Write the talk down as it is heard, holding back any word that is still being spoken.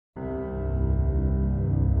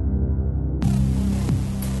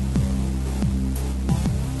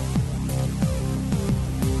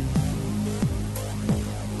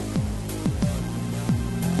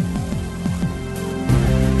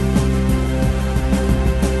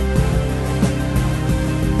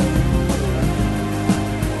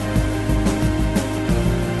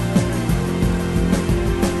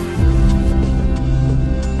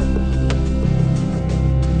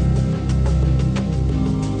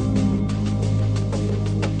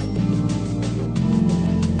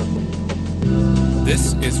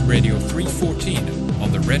This is Radio 314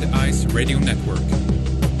 on the Red Ice Radio Network.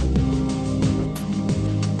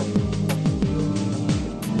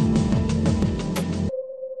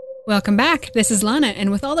 Welcome back. This is Lana, and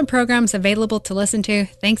with all the programs available to listen to,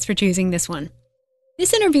 thanks for choosing this one.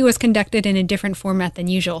 This interview was conducted in a different format than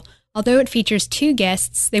usual. Although it features two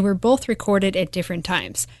guests, they were both recorded at different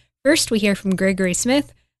times. First, we hear from Gregory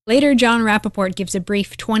Smith. Later, John Rappoport gives a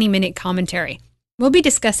brief 20-minute commentary. We'll be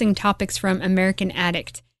discussing topics from American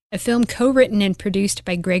Addict, a film co-written and produced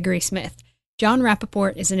by Gregory Smith. John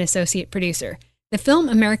Rappoport is an associate producer. The film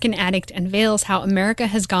American Addict unveils how America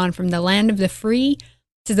has gone from the land of the free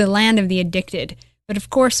to the land of the addicted. But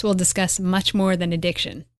of course, we'll discuss much more than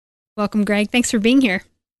addiction. Welcome, Greg. Thanks for being here.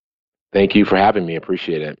 Thank you for having me.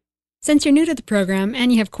 Appreciate it. Since you're new to the program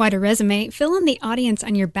and you have quite a resume, fill in the audience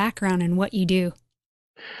on your background and what you do.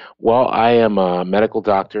 Well, I am a medical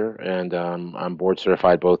doctor, and I'm board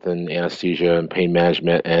certified both in anesthesia and pain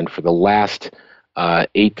management. And for the last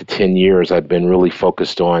 8 to 10 years, I've been really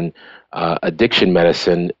focused on addiction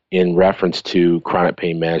medicine in reference to chronic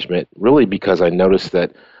pain management, really because I noticed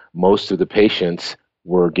that most of the patients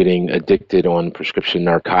were getting addicted on prescription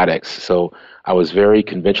narcotics. So I was very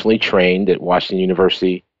conventionally trained at Washington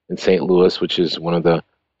University in St. Louis, which is one of the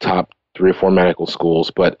top 3 or 4 medical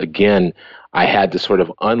schools. But again, I had to sort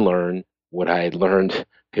of unlearn what I had learned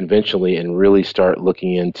conventionally and really start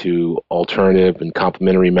looking into alternative and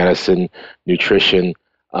complementary medicine, nutrition,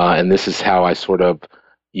 and this is how I sort of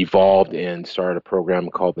evolved and started a program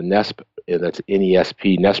called the NESP, that's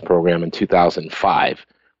NESP NESP program in 2005,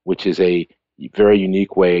 which is a very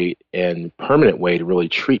unique way and permanent way to really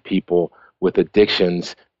treat people with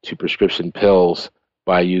addictions to prescription pills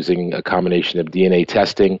by using a combination of DNA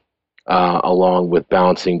testing along with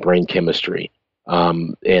balancing brain chemistry.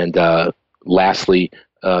 And lastly,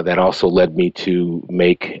 that also led me to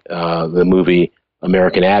make the movie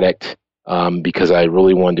American Addict because I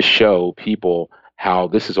really wanted to show people how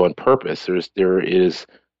this is on purpose. It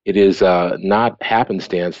is not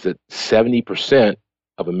happenstance that 70%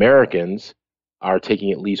 of Americans are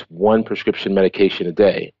taking at least one prescription medication a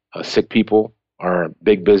day. Sick people are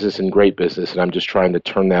big business and great business, and I'm just trying to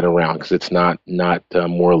turn that around because it's not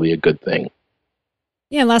morally a good thing.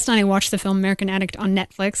 Yeah, last night I watched the film American Addict on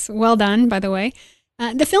Netflix. Well done, by the way.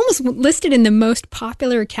 The film is listed in the most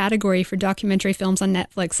popular category for documentary films on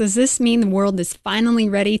Netflix. Does this mean the world is finally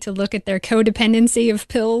ready to look at their codependency of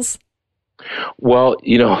pills? Well,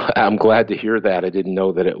 I'm glad to hear that. I didn't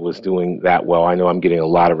know that it was doing that well. I know I'm getting a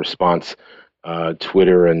lot of response,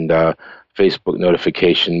 Twitter and Facebook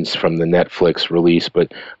notifications from the Netflix release.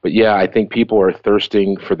 But yeah, I think people are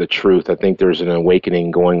thirsting for the truth. I think there's an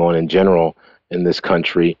awakening going on in general in this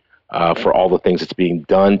country for all the things that's being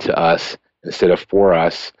done to us instead of for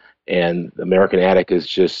us. And American Addict is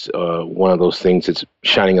just one of those things that's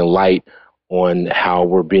shining a light on how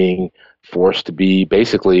we're being forced to be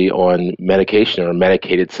basically on medication or a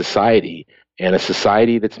medicated society. And a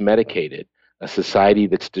society that's medicated, a society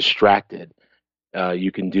that's distracted,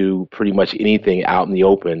 you can do pretty much anything out in the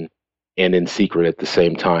open and in secret at the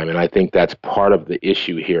same time. And I think that's part of the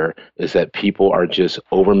issue here is that people are just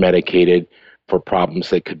over-medicated for problems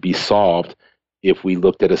that could be solved if we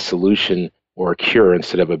looked at a solution or a cure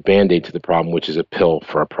instead of a Band-Aid to the problem, which is a pill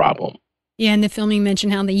for a problem. Yeah, in the film you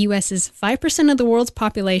mentioned how the U.S. is 5% of the world's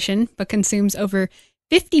population, but consumes over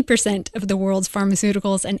 50% of the world's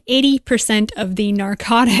pharmaceuticals and 80% of the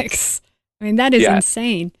narcotics. I mean, that is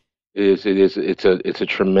insane. It is. It's a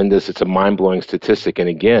tremendous, it's a mind-blowing statistic. And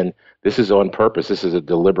again, this is on purpose. This is a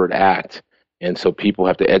deliberate act. And so people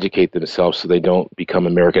have to educate themselves so they don't become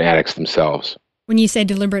American addicts themselves. When you say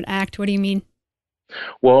deliberate act, what do you mean?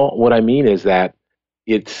 Well, what I mean is that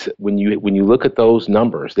it's when you look at those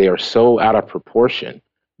numbers, they are so out of proportion.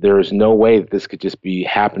 There is no way that this could just be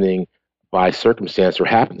happening by circumstance or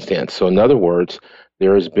happenstance. So in other words,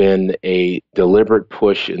 there has been a deliberate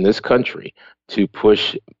push in this country to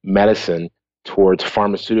push medicine towards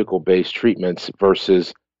pharmaceutical-based treatments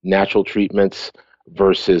versus natural treatments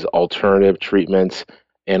versus alternative treatments,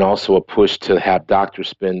 and also a push to have doctors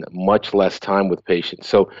spend much less time with patients.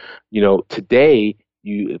 So, today,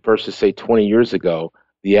 versus say 20 years ago,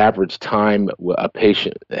 the average time a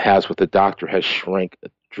patient has with a doctor has shrank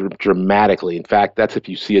dramatically. In fact, that's if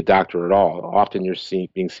you see a doctor at all. Often you're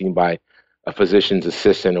being seen by a physician's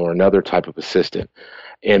assistant or another type of assistant.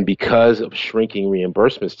 And because of shrinking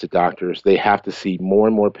reimbursements to doctors, they have to see more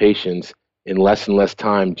and more patients in less and less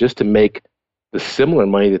time just to make the similar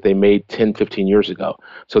money that they made 10, 15 years ago.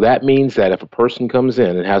 So that means that if a person comes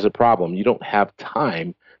in and has a problem, you don't have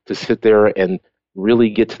time to sit there and really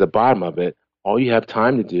get to the bottom of it. All you have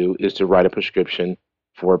time to do is to write a prescription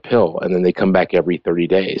for a pill, and then they come back every 30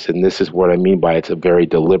 days. And this is what I mean by it's a very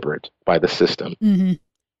deliberate by the system. Mm-hmm.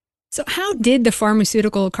 So how did the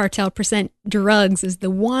pharmaceutical cartel present drugs as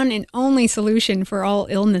the one and only solution for all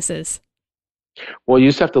illnesses? Well, you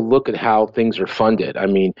just have to look at how things are funded. I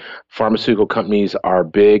mean, pharmaceutical companies are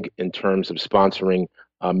big in terms of sponsoring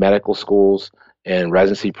medical schools and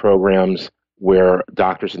residency programs where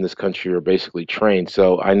doctors in this country are basically trained.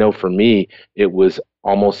 So I know for me, it was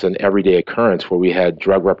almost an everyday occurrence where we had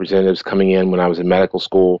drug representatives coming in when I was in medical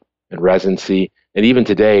school and residency. And even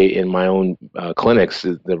today in my own clinics,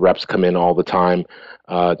 the reps come in all the time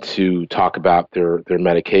to talk about their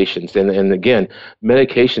medications. And again,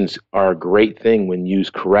 medications are a great thing when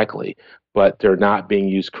used correctly, but they're not being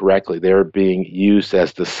used correctly. They're being used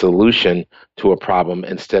as the solution to a problem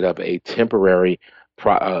instead of a temporary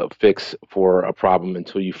fix for a problem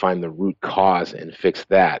until you find the root cause and fix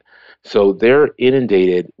that. So they're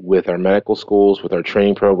inundated with our medical schools, with our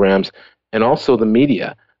training programs, and also the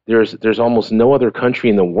media. There's almost no other country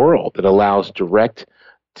in the world that allows direct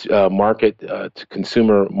market to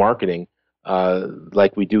consumer marketing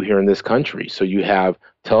like we do here in this country. So you have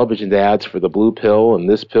television ads for the blue pill and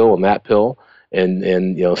this pill and that pill, and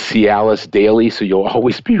Cialis daily, so you'll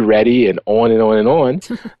always be ready, and on and on and on.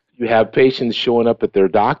 You have patients showing up at their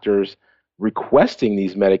doctors requesting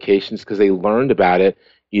these medications because they learned about it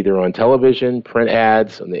either on television, print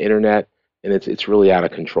ads, on the internet, and it's really out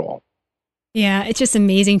of control. Yeah, it's just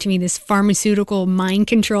amazing to me, this pharmaceutical mind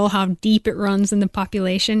control, how deep it runs in the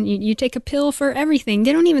population. You take a pill for everything.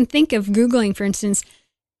 They don't even think of Googling, for instance,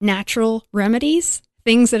 natural remedies,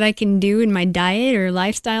 things that I can do in my diet or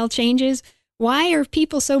lifestyle changes. Why are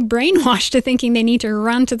people so brainwashed to thinking they need to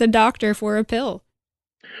run to the doctor for a pill?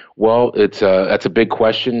 Well, that's a big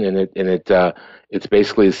question, and it's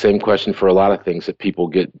basically the same question for a lot of things that people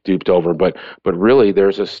get duped over. But really,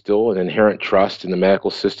 there's still an inherent trust in the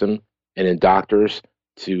medical system and in doctors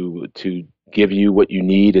to give you what you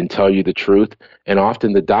need and tell you the truth. And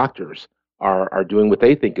often the doctors are doing what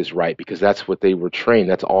they think is right because that's what they were trained.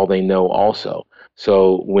 That's all they know also.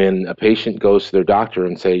 So when a patient goes to their doctor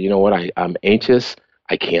and say, you know what, I'm anxious,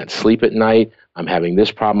 I can't sleep at night, I'm having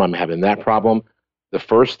this problem, I'm having that problem, the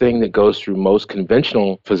first thing that goes through most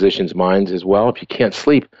conventional physicians' minds is, well, if you can't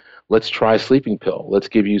sleep, let's try a sleeping pill. Let's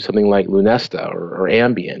give you something like Lunesta or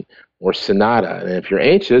Ambien or Sonata. And if you're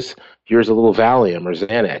anxious, here's a little Valium or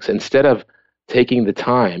Xanax. Instead of taking the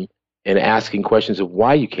time and asking questions of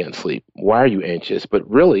why you can't sleep, why are you anxious? But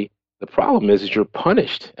really, the problem is you're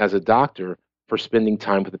punished as a doctor for spending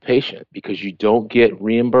time with the patient because you don't get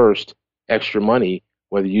reimbursed extra money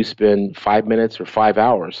whether you spend 5 minutes or 5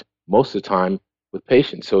 hours most of the time with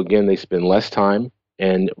patients. So again, they spend less time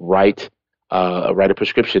and write a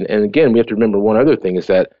prescription. And again, we have to remember one other thing is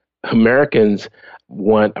that Americans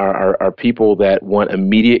are people that want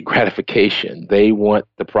immediate gratification. They want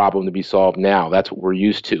the problem to be solved now. That's what we're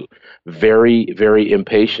used to. Very, very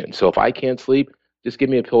impatient. So if I can't sleep, just give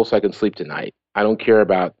me a pill so I can sleep tonight. I don't care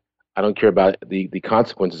about the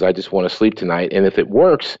consequences. I just want to sleep tonight. And if it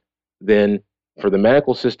works, then for the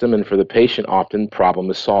medical system and for the patient, often problem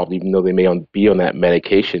is solved, even though they may be on that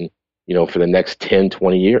medication, for the next 10,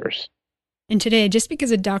 20 years. And today, just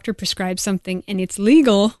because a doctor prescribes something and it's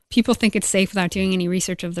legal, people think it's safe without doing any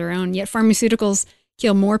research of their own. Yet pharmaceuticals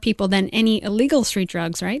kill more people than any illegal street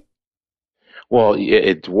drugs, right? Well,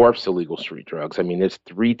 it dwarfs illegal street drugs. I mean, it's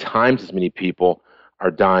 3 times as many people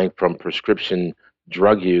are dying from prescription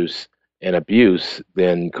drug use and abuse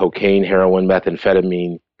than cocaine, heroin,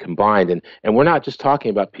 methamphetamine combined. And we're not just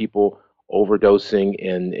talking about people overdosing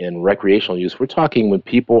in recreational use. We're talking when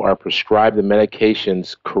people are prescribed the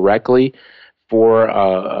medications correctly for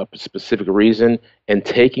a specific reason and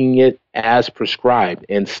taking it as prescribed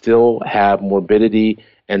and still have morbidity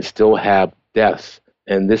and still have deaths.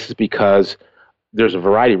 And this is because there's a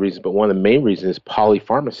variety of reasons, but one of the main reasons is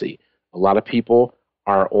polypharmacy. A lot of people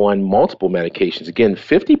are on multiple medications. Again,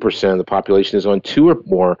 50% of the population is on 2 or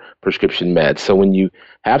more prescription meds. So when you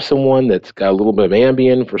have someone that's got a little bit of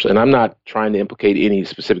Ambien, and I'm not trying to implicate any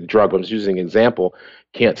specific drug, but I'm just using an example,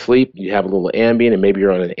 can't sleep, you have a little Ambien, and maybe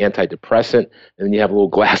you're on an antidepressant, and then you have a little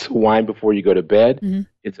glass of wine before you go to bed. Mm-hmm.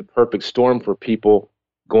 It's a perfect storm for people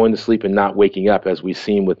going to sleep and not waking up, as we've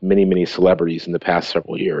seen with many, many celebrities in the past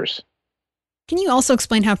several years. Can you also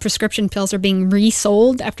explain how prescription pills are being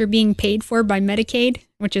resold after being paid for by Medicaid,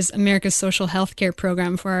 which is America's social health care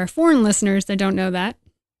program for our foreign listeners that don't know that?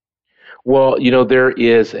 Well, there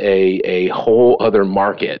is a whole other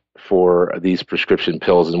market for these prescription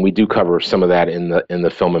pills, and we do cover some of that in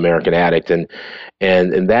the film American Addict, and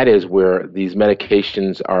that is where these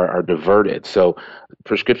medications are diverted. So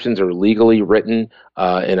prescriptions are legally written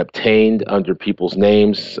and obtained under people's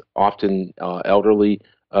names, often elderly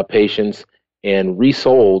patients, and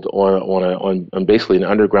resold on basically an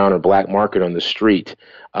underground or black market on the street,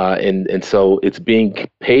 and so it's being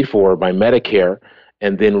paid for by Medicare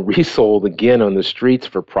and then resold again on the streets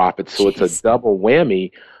for profit. So it's a Jeez. double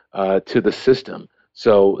whammy to the system.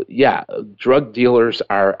 So yeah, drug dealers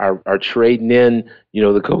are trading in,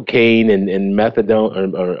 the cocaine and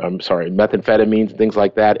methadone, or I'm sorry, methamphetamines and things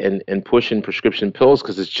like that, and pushing prescription pills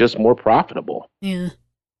because it's just more profitable. Yeah.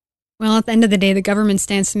 Well, at the end of the day, the government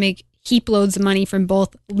stands to make heap loads of money from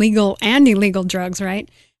both legal and illegal drugs, right?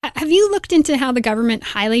 Have you looked into how the government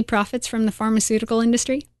highly profits from the pharmaceutical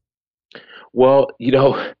industry? Well,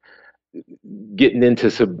 getting into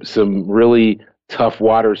some really tough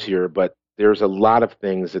waters here, but there's a lot of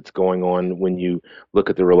things that's going on when you look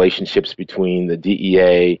at the relationships between the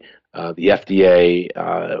DEA, the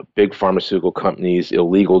FDA, big pharmaceutical companies,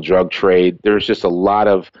 illegal drug trade. There's just a lot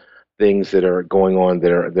of things that are going on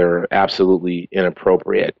that are absolutely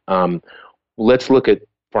inappropriate. Let's look at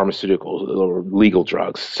pharmaceuticals or legal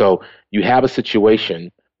drugs. So you have a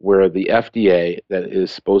situation where the FDA, that is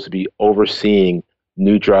supposed to be overseeing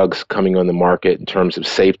new drugs coming on the market in terms of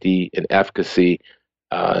safety and efficacy,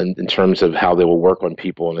 in terms of how they will work on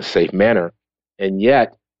people in a safe manner, and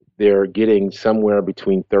yet they're getting somewhere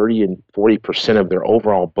between 30 and 40% of their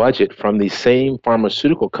overall budget from these same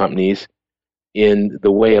pharmaceutical companies in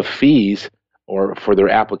the way of fees or for their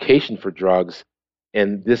application for drugs.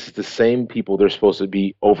 And this is the same people they're supposed to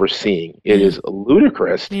be overseeing. It Yeah. is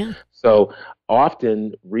ludicrous. Yeah. So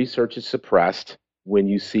often research is suppressed when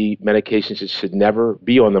you see medications that should never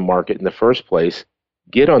be on the market in the first place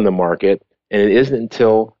get on the market, and it isn't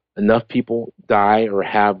until enough people die or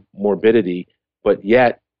have morbidity, but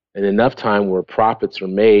yet in enough time where profits are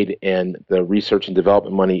made and the research and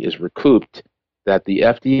development money is recouped, that the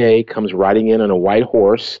FDA comes riding in on a white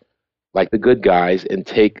horse like the good guys and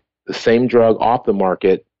take the same drug off the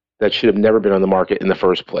market that should have never been on the market in the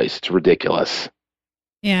first place. It's ridiculous.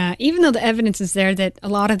 Yeah, even though the evidence is there that a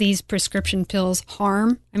lot of these prescription pills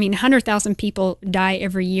harm, 100,000 people die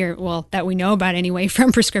every year, well, that we know about anyway,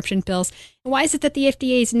 from prescription pills. Why is it that the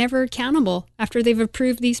FDA is never accountable after they've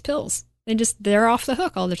approved these pills? They're off the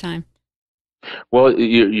hook all the time. Well,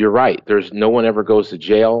 you're right. There's no one ever goes to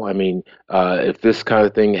jail. If this kind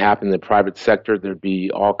of thing happened in the private sector, there'd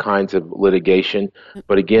be all kinds of litigation.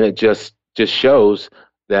 But again, it just shows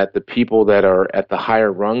that the people that are at the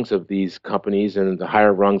higher rungs of these companies and the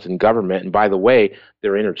higher rungs in government, and by the way,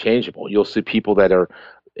 they're interchangeable. You'll see people that are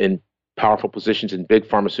in powerful positions in big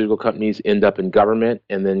pharmaceutical companies end up in government,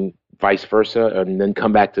 and then vice versa, and then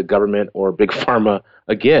come back to government or big pharma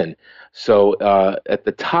again. So at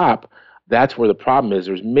the top, that's where the problem is.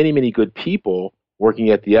 There's many, many good people working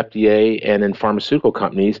at the FDA and in pharmaceutical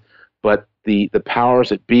companies, but the powers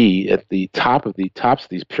that be at the tops of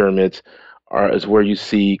these pyramids is where you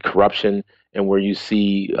see corruption and where you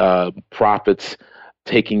see profits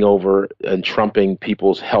taking over and trumping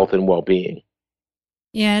people's health and well-being.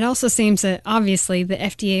 Yeah, it also seems that obviously the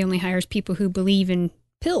FDA only hires people who believe in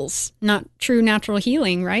pills, not true natural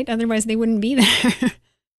healing, right? Otherwise, they wouldn't be there.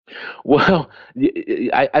 Well,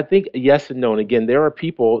 I think yes and no. And again, there are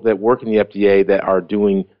people that work in the FDA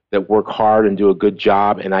that work hard and do a good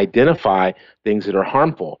job and identify things that are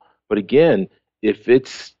harmful. But again, if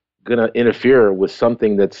it's going to interfere with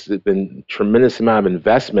something that's been tremendous amount of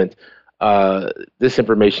investment, this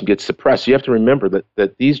information gets suppressed. You have to remember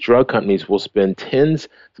that these drug companies will spend tens,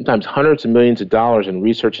 sometimes hundreds of millions of dollars in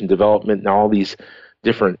research and development and all these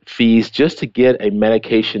different fees just to get a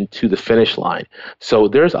medication to the finish line. So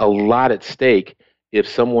there's a lot at stake if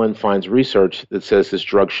someone finds research that says this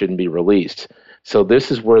drug shouldn't be released. So this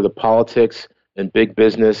is where the politics and big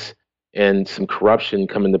business and some corruption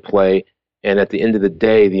come into play. And at the end of the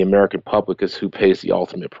day, the American public is who pays the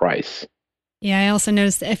ultimate price. Yeah, I also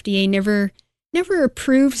noticed the FDA never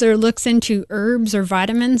approves or looks into herbs or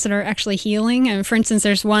vitamins that are actually healing. And for instance,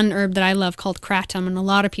 there's one herb that I love called kratom, and a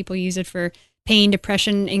lot of people use it for pain,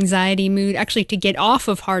 depression, anxiety, mood, actually to get off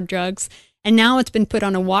of hard drugs. And now it's been put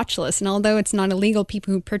on a watch list. And although it's not illegal,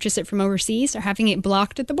 people who purchase it from overseas are having it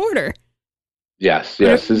blocked at the border. Yes.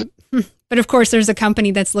 But of course, there's a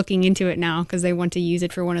company that's looking into it now because they want to use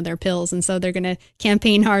it for one of their pills. And so they're going to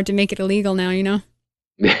campaign hard to make it illegal now, you know?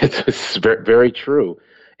 It's very, very true.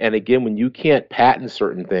 And again, when you can't patent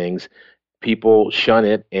certain things, people shun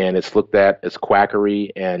it, and it's looked at as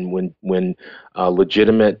quackery. And when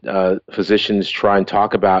legitimate physicians try and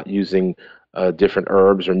talk about using different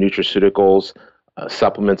herbs or nutraceuticals,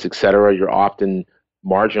 supplements, etc., you're often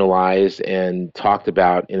marginalized and talked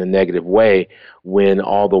about in a negative way, when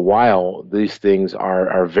all the while these things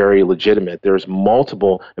are very legitimate. There's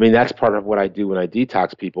multiple, I mean, that's part of what I do when I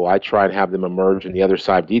detox people. I try and have them emerge on the other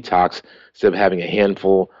side of detox. Instead of having a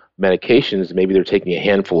handful medications, maybe they're taking a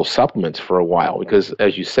handful of supplements for a while, because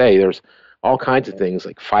as you say, there's all kinds of things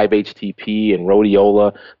like 5-HTP and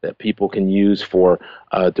rhodiola that people can use for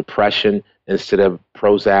depression instead of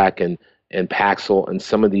Prozac and Paxil and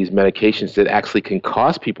some of these medications that actually can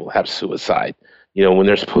cause people to have suicide, when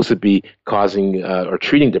they're supposed to be causing or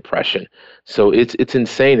treating depression. So it's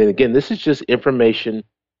insane. And again, this is just information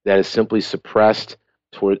that is simply suppressed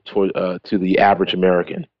to the average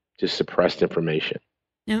American, just suppressed information.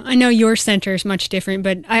 Now, I know your center is much different,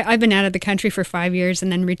 but I've been out of the country for 5 years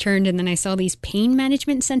and then returned, and then I saw these pain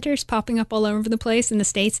management centers popping up all over the place in the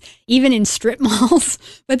States, even in strip malls,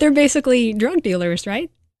 but they're basically drug dealers,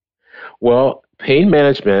 right? Well, pain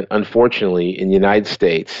management, unfortunately, in the United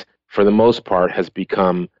States, for the most part, has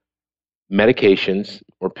become medications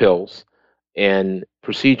or pills and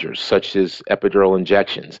procedures such as epidural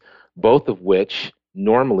injections, both of which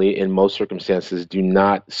normally, in most circumstances, do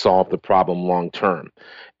not solve the problem long term.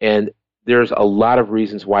 And there's a lot of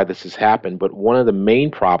reasons why this has happened, but one of the main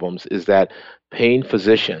problems is that pain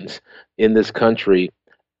physicians in this country,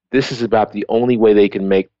 this is about the only way they can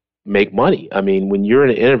make money. I mean, when you're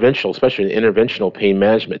an interventional, especially an interventional pain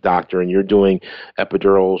management doctor, and you're doing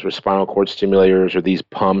epidurals or spinal cord stimulators or these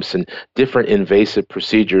pumps and different invasive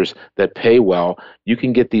procedures that pay well, you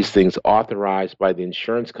can get these things authorized by the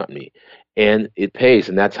insurance company, and it pays,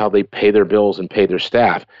 and that's how they pay their bills and pay their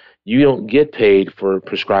staff. You don't get paid for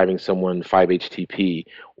prescribing someone 5-HTP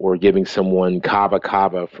or giving someone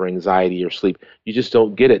kava for anxiety or sleep. You just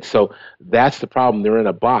don't get it. So that's the problem. They're in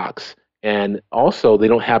a box. And also, they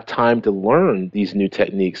don't have time to learn these new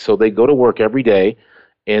techniques. So they go to work every day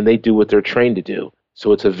and they do what they're trained to do.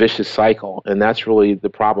 So it's a vicious cycle. And that's really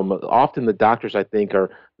the problem. Often the doctors, I think,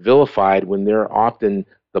 are vilified when they're often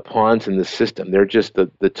the pawns in the system. They're just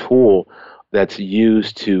the tool that's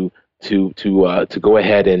used to go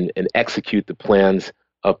ahead and execute the plans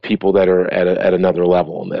of people that are at another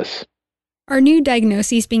level in this. Are new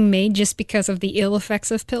diagnoses being made just because of the ill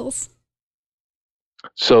effects of pills?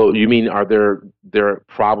 So you mean, are there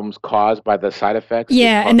problems caused by the side effects?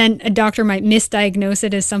 Yeah, and then a doctor might misdiagnose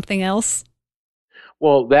it as something else.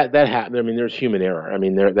 Well, that happens. I mean, there's human error. I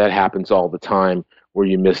mean, that happens all the time where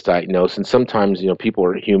you misdiagnose, and sometimes people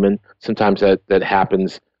are human. Sometimes that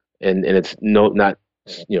happens, and it's not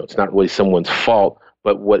it's not really someone's fault.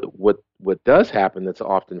 But what does happen that's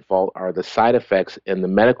often fault are the side effects and the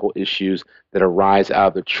medical issues that arise out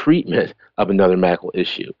of the treatment of another medical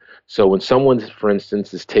issue. So when someone, for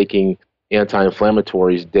instance, is taking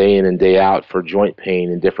anti-inflammatories day in and day out for joint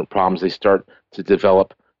pain and different problems, they start to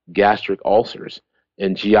develop gastric ulcers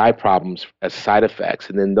and GI problems as side effects,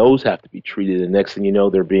 and then those have to be treated. And next thing you know,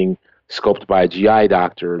 they're being scoped by a GI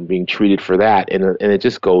doctor and being treated for that, and it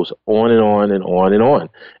just goes on and on and on and on,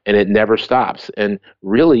 and it never stops. And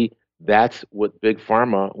really, that's what Big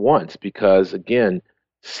Pharma wants, because again,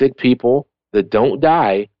 sick people that don't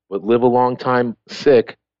die but live a long time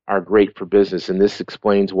sick are great for business, and this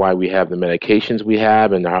explains why we have the medications we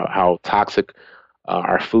have and how toxic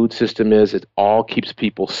our food system is. It all keeps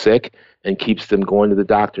people sick and keeps them going to the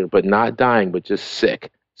doctor, but not dying, but just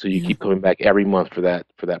sick. So you keep coming back every month for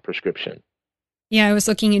that prescription. Yeah, I was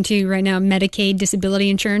looking into right now Medicaid disability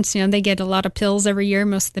insurance. They get a lot of pills every year,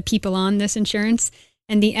 most of the people on this insurance.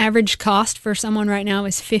 And the average cost for someone right now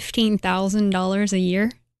is $15,000 a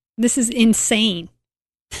year. This is insane.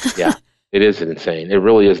 Yeah, it is insane. It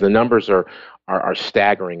really is. The numbers are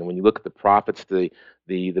staggering. And when you look at the profits the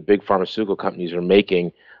big pharmaceutical companies are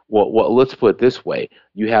making, well, let's put it this way.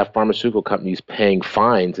 You have pharmaceutical companies paying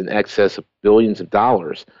fines in excess of billions of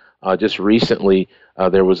dollars. Just recently,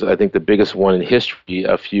 there was, I think, the biggest one in history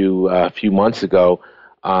a few months ago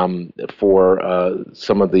for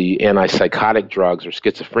some of the antipsychotic drugs or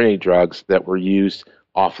schizophrenia drugs that were used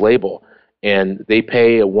off-label. And they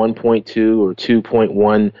pay a 1.2 or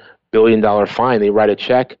 $2.1 billion fine. They write a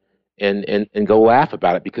check and go laugh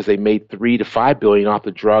about it because they made $3 to $5 billion off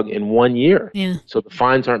the drug in 1 year. Yeah. So the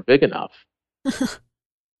fines aren't big enough.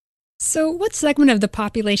 So what segment of the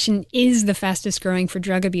population is the fastest growing for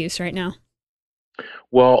drug abuse right now?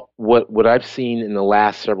 Well, what I've seen in the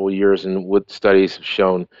last several years and what studies have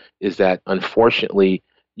shown is that, unfortunately,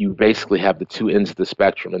 you basically have the two ends of the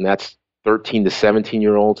spectrum, and that's 13 to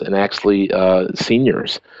 17-year-olds, and actually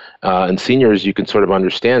seniors. And seniors, you can sort of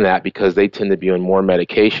understand that because they tend to be on more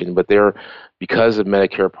medication, but they're, because of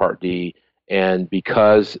Medicare Part D and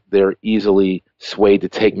because they're easily swayed to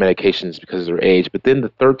take medications because of their age. But then the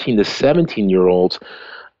 13 to 17-year-olds,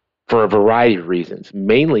 for a variety of reasons,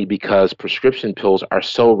 mainly because prescription pills are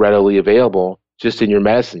so readily available just in your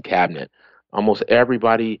medicine cabinet. Almost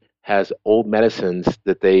everybody has old medicines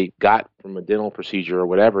that they got from a dental procedure or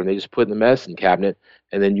whatever, and they just put in the medicine cabinet.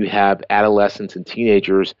 And then you have adolescents and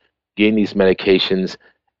teenagers getting these medications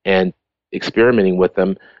and experimenting with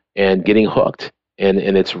them and getting hooked. And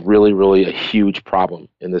it's really, really a huge problem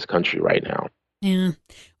in this country right now. Yeah.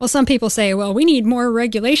 Well, some people say, well, we need more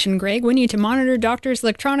regulation, Greg. We need to monitor doctors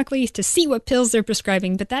electronically to see what pills they're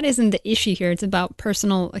prescribing. But that isn't the issue here. It's about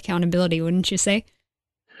personal accountability, wouldn't you say?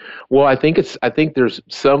 Well, I think there's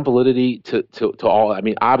some validity to all. I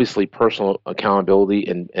mean, obviously, personal accountability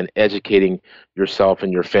and educating yourself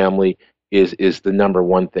and your family is the number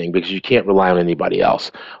one thing, because you can't rely on anybody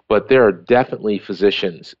else. But there are definitely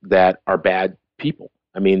physicians that are bad people.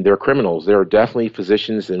 I mean, they're criminals. There are definitely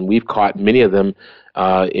physicians, and we've caught many of them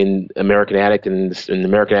in American Addict and in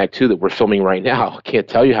American Addict 2 that we're filming right now. I can't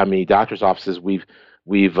tell you how many doctors' offices we've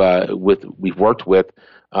worked with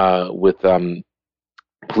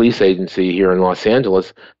police agency here in Los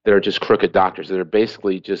Angeles that are just crooked doctors that are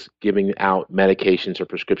basically just giving out medications or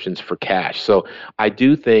prescriptions for cash. So I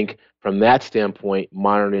do think from that standpoint,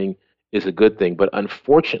 monitoring is a good thing. But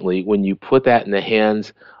unfortunately, when you put that in the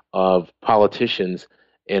hands of politicians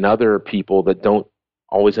and other people that don't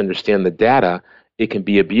always understand the data, it can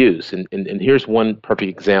be abused. And here's one perfect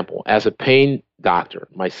example. As a pain doctor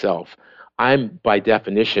myself, I'm by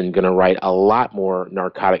definition going to write a lot more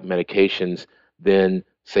narcotic medications than,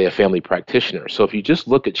 say, a family practitioner. So if you just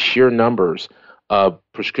look at sheer numbers of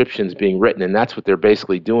prescriptions being written, and that's what they're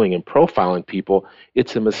basically doing in profiling people,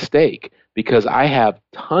 it's a mistake, because I have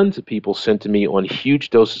tons of people sent to me on huge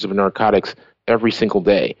doses of narcotics every single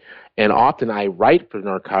day. And often I write for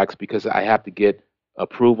narcotics because I have to get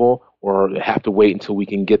approval or have to wait until we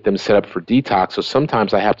can get them set up for detox. So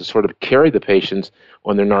sometimes I have to sort of carry the patients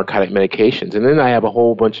on their narcotic medications. And then I have a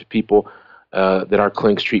whole bunch of people that our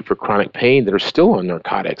clinics treat for chronic pain that are still on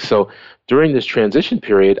narcotics. So during this transition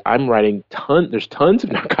period, I'm writing there's tons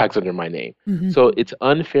of narcotics under my name. Mm-hmm. So it's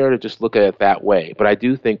unfair to just look at it that way. But I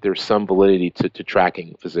do think there's some validity to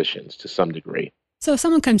tracking physicians to some degree. So if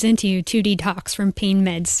someone comes into you to detox from pain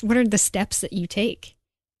meds, what are the steps that you take?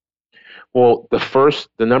 Well,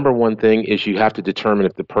 the number one thing is you have to determine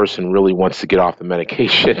if the person really wants to get off the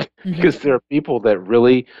medication, mm-hmm. because there are people that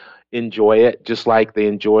really enjoy it just like they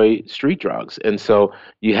enjoy street drugs. And so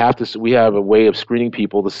we have a way of screening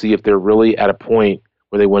people to see if they're really at a point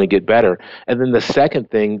where they want to get better. And then the second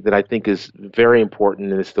thing that I think is very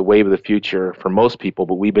important, and it's the wave of the future for most people,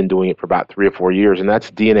 but we've been doing it for about 3 or 4 years, and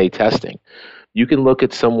that's DNA testing. You can look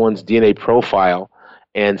at someone's DNA profile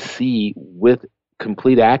and see with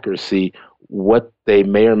complete accuracy what they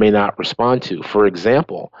may or may not respond to. For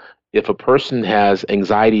example, if a person has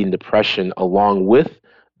anxiety and depression along with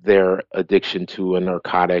their addiction to a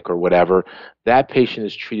narcotic or whatever, that patient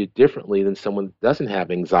is treated differently than someone that doesn't have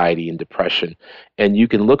anxiety and depression. And you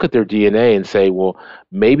can look at their DNA and say, well,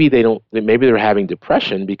 maybe they're having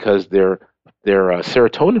depression because their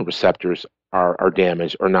serotonin receptors are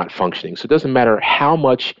damaged or not functioning. So it doesn't matter how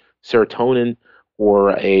much serotonin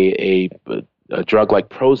or a drug like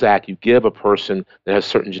Prozac you give a person that has a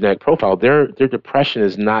certain genetic profile, their depression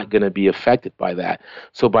is not going to be affected by that.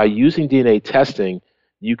 So by using DNA testing,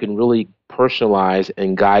 you can really personalize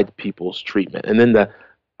and guide people's treatment. And then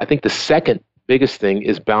I think the second biggest thing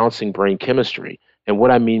is balancing brain chemistry. And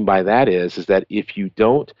what I mean by that is that if you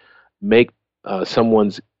don't make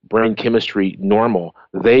someone's brain chemistry normal,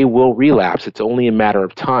 they will relapse. It's only a matter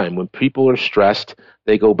of time. When people are stressed,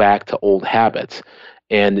 they go back to old habits.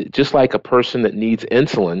 And just like a person that needs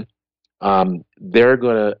insulin, they're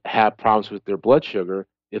going to have problems with their blood sugar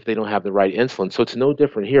if they don't have the right insulin. So it's no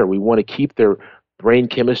different here. We want to keep their brain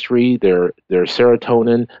chemistry, their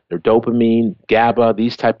serotonin, their dopamine, GABA,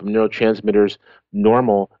 these type of neurotransmitters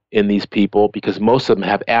normal in these people, because most of them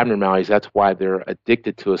have abnormalities. That's why they're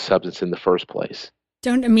addicted to a substance in the first place.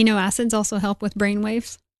 Don't amino acids also help with brain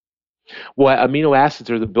waves? Well, amino acids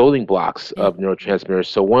are the building blocks of neurotransmitters.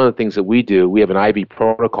 So one of the things that we do, we have an IV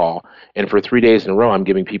protocol, and for 3 days in a row, I'm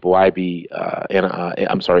giving people IV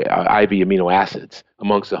amino acids,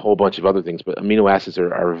 amongst a whole bunch of other things. But amino acids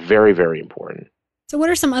are very, very important. So what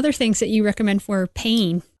are some other things that you recommend for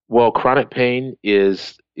pain? Well, chronic pain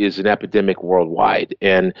is an epidemic worldwide,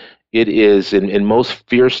 and it is in most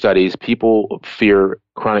fear studies, people fear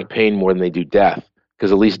chronic pain more than they do death,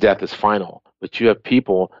 because at least death is final. But you have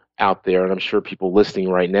people out there, and I'm sure people listening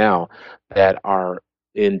right now, that are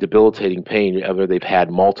in debilitating pain, whether they've had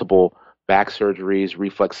multiple back surgeries,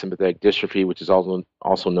 reflex sympathetic dystrophy, which is also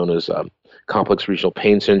known as complex regional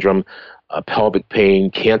pain syndrome, pelvic pain,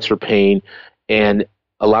 cancer pain, and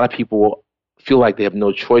a lot of people feel like they have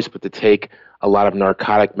no choice but to take a lot of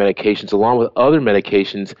narcotic medications along with other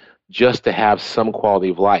medications just to have some quality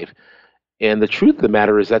of life. And the truth of the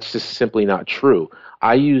matter is that's just simply not true.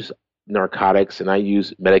 I use narcotics and I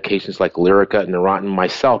use medications like Lyrica and Neurontin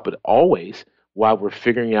myself, but always while we're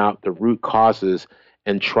figuring out the root causes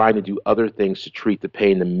and trying to do other things to treat the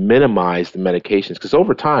pain to minimize the medications. Because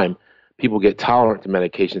over time, people get tolerant to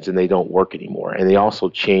medications and they don't work anymore. And they also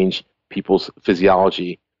change people's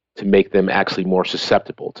physiology to make them actually more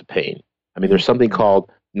susceptible to pain. I mean, there's something called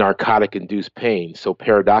narcotic-induced pain. So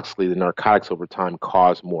paradoxically, the narcotics over time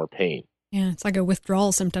cause more pain. Yeah, it's like a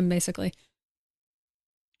withdrawal symptom, basically.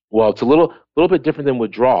 Well, it's a little bit different than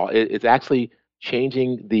withdrawal. It's actually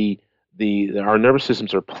changing our nervous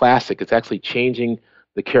systems are plastic. It's actually changing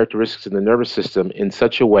the characteristics in the nervous system in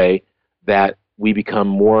such a way that we become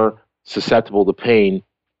more susceptible to pain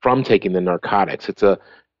from taking the narcotics.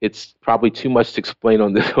 It's probably too much to explain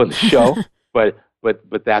on the show, but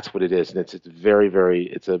that's what it is, and it's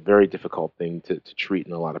a very difficult thing to treat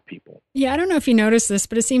in a lot of people. Yeah, I don't know if you noticed this,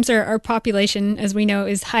 but it seems our population, as we know,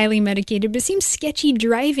 is highly medicated. But it seems sketchy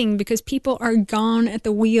driving because people are gone at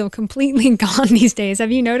the wheel, completely gone these days.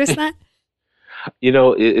 Have you noticed that?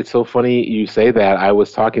 It's so funny you say that. I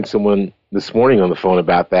was talking to someone this morning on the phone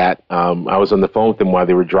about that. I was on the phone with them while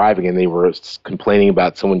they were driving, and they were complaining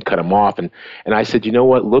about someone cut them off. And I said, you know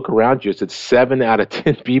what? Look around you. I said 7 out of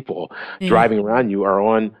 10 people driving around you are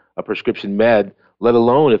on a prescription med, let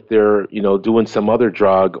alone if they're doing some other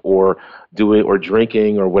drug or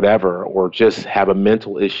drinking or whatever, or just have a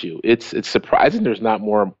mental issue. It's surprising there's not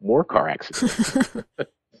more car accidents.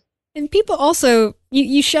 And people also,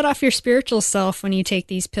 you shut off your spiritual self when you take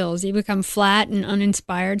these pills. You become flat and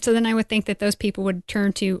uninspired. So then I would think that those people would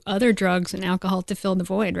turn to other drugs and alcohol to fill the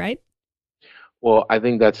void, right? Well, I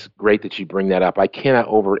think that's great that you bring that up. I cannot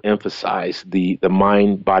overemphasize the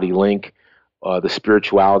mind-body link, the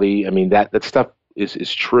spirituality. I mean, that stuff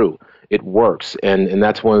is true. It works. And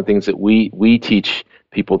that's one of the things that we teach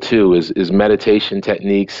people too is meditation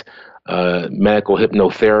techniques, medical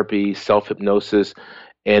hypnotherapy, self-hypnosis.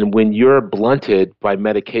 And when you're blunted by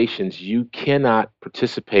medications, you cannot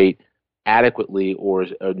participate adequately or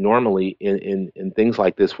normally in things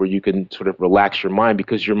like this where you can sort of relax your mind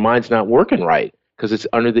because your mind's not working right because it's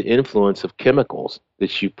under the influence of chemicals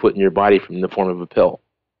that you put in your body from the form of a pill.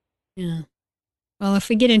 Yeah. Well, if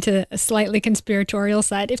we get into a slightly conspiratorial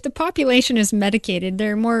side, if the population is medicated,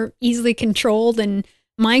 they're more easily controlled and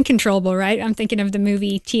mind controllable, right? I'm thinking of the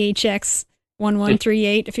movie THX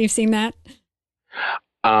 1138, if you've seen that.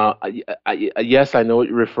 Yes, I know what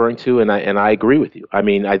you're referring to, and I agree with you. I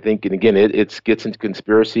mean, I think, and again, it gets into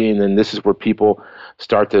conspiracy, and then this is where people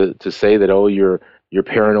start to say that, oh, you're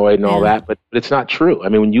paranoid and all that, but it's not true. I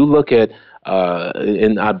mean, when you look at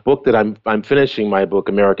in a book that I'm finishing my book,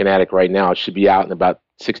 American Addict, right now. It should be out in about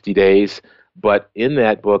 60 days. But in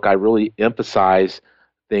that book, I really emphasize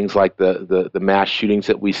things like the mass shootings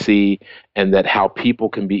that we see, and that how people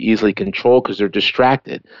can be easily controlled because they're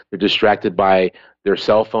distracted. They're distracted by their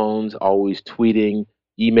cell phones, always tweeting,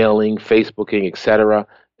 emailing, Facebooking, etc.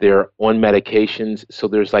 They're on medications. So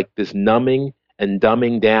there's like this numbing and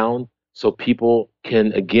dumbing down. So people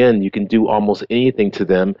can, again, you can do almost anything to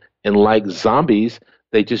them. And like zombies,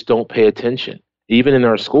 they just don't pay attention. Even in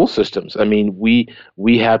our school systems, I mean,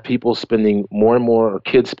 we have people spending more and more, or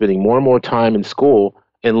kids spending more and more time in school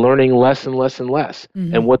and learning less and less and less.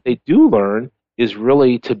 Mm-hmm. And what they do learn is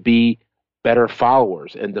really to be better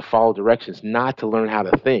followers and to follow directions, not to learn how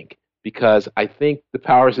to think. Because I think the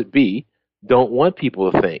powers that be don't want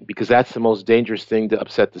people to think, because that's the most dangerous thing to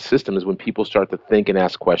upset the system, is when people start to think and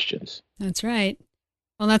ask questions. That's right.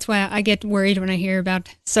 Well, that's why I get worried when I hear about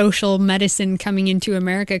social medicine coming into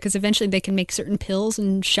America, because eventually they can make certain pills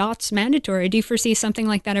and shots mandatory. Do you foresee something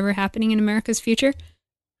like that ever happening in America's future?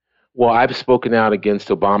 Well, I've spoken out against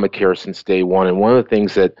Obamacare since day one, and one of the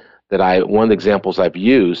things one of the examples I've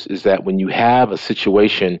used is that when you have a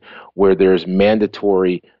situation where there's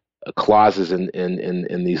mandatory clauses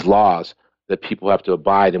in these laws that people have to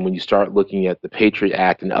abide, and when you start looking at the Patriot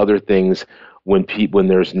Act and other things, when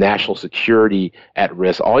there's national security at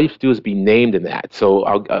risk, all you have to do is be named in that. So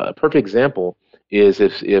a perfect example is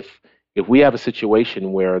if we have a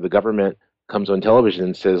situation where the government comes on television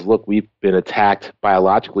and says, look, we've been attacked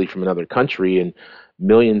biologically from another country and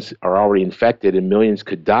millions are already infected and millions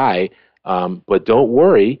could die, but don't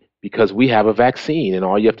worry, because we have a vaccine, and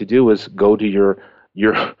all you have to do is go to your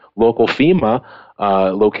local FEMA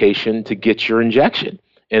location to get your injection.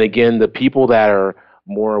 And again, the people that are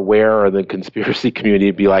more aware of the conspiracy community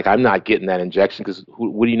would be like, I'm not getting that injection because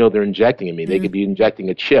what do you know they're injecting in me? They could be injecting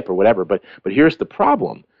a chip or whatever. But here's the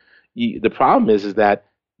problem. The problem is that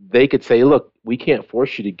they could say, look, we can't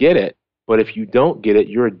force you to get it, but if you don't get it,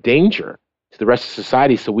 you're a danger to the rest of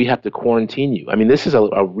society, so we have to quarantine you. I mean, this is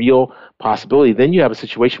a real possibility. Then you have a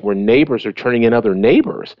situation where neighbors are turning in other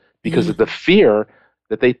neighbors because of the fear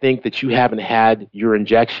that they think that you haven't had your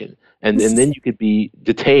injection. And then you could be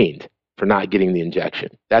detained for not getting the injection.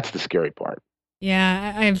 That's the scary part.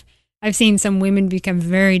 Yeah, I've seen some women become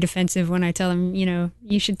very defensive when I tell them,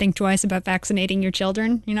 you should think twice about vaccinating your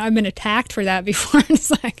children. I've been attacked for that before.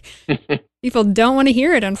 It's like people don't want to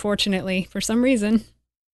hear it, unfortunately, for some reason.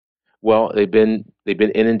 Well, they've been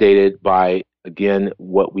inundated by, again,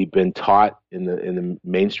 what we've been taught in the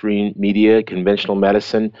mainstream media, conventional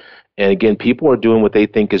medicine, and again, people are doing what they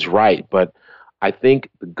think is right. But I think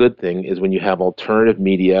the good thing is when you have alternative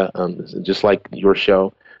media, just like your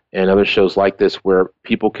show and other shows like this, where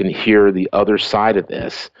people can hear the other side of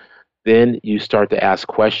this, then you start to ask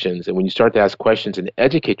questions, and when you start to ask questions and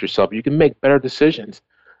educate yourself, you can make better decisions.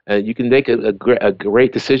 You can make a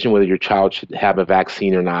great decision whether your child should have a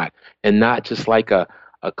vaccine or not, and not just like a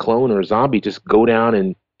clone or a zombie, just go down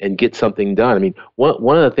and get something done. I mean,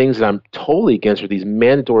 one of the things that I'm totally against are these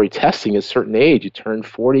mandatory testing at a certain age. You turn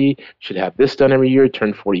 40, you should have this done every year. You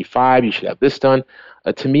turn 45, you should have this done.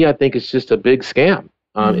 To me, I think it's just a big scam.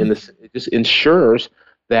 It just ensures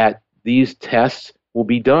that these tests will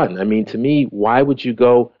be done. I mean, to me, why would you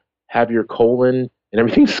go have your colon and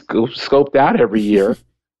everything scoped out every year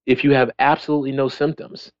if you have absolutely no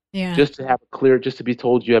symptoms? Yeah. Just to be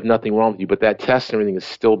told you have nothing wrong with you, but that test and everything is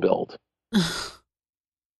still billed.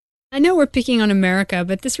 I know we're picking on America,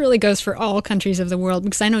 but this really goes for all countries of the world,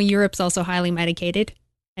 because I know Europe's also highly medicated,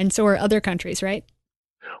 and so are other countries, right?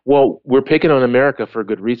 Well, we're picking on America for a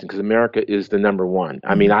good reason, because America is the number one.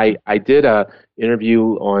 I mean, I did a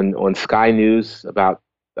interview on Sky News about,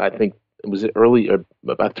 I think it was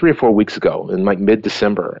about 3 or 4 weeks ago, in like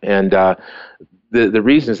mid-December, and the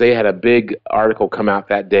reason is they had a big article come out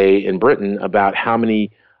that day in Britain about how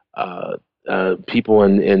many people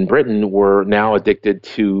in Britain were now addicted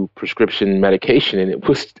to prescription medication, and it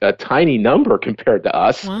was a tiny number compared to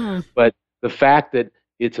us. Wow. But the fact that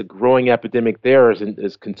it's a growing epidemic there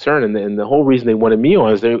is concern, and the whole reason they wanted me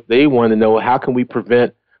on is they want to know how can we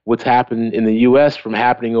prevent what's happened in the U.S. from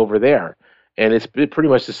happening over there, and it's pretty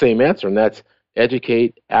much the same answer, and that's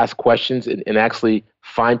educate, ask questions, and actually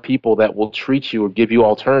find people that will treat you or give you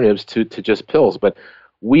alternatives to just pills. But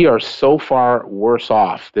we are so far worse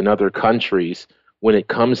off than other countries when it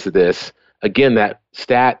comes to this. Again, that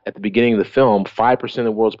stat at the beginning of the film, 5% of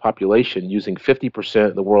the world's population using 50%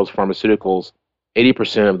 of the world's pharmaceuticals,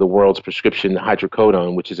 80% of the world's prescription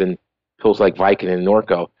hydrocodone, which is in pills like Vicodin and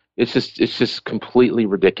Norco. It's just completely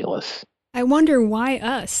ridiculous. I wonder why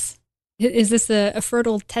us? Is this a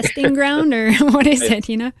fertile testing ground, or what is it,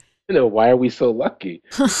 Why are we so lucky?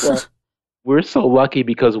 Well, we're so lucky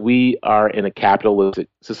because we are in a capitalistic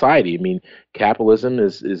society. I mean, capitalism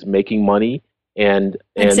is making money, and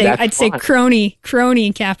I'd say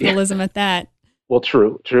crony capitalism at that. Well,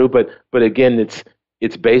 true, but again,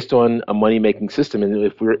 it's based on a money making system,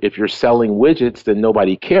 and if you're selling widgets, then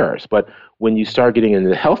nobody cares. But when you start getting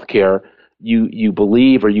into healthcare, you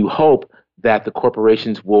believe or you hope that the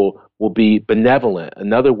corporations will be benevolent.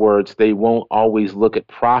 In other words, they won't always look at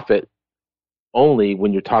profit only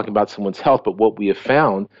when you're talking about someone's health. But what we have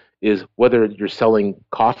found is whether you're selling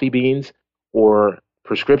coffee beans or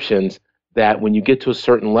prescriptions, that when you get to a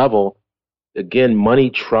certain level, again, money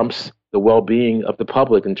trumps the well-being of the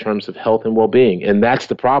public in terms of health and well-being. And that's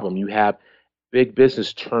the problem. You have big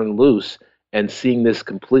business turn loose and seeing this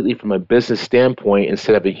completely from a business standpoint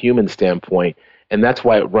instead of a human standpoint. And that's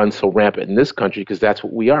why it runs so rampant in this country, because that's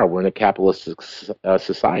what we are. We're in a capitalistic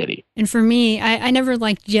society. And for me, I never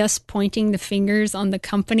like just pointing the fingers on the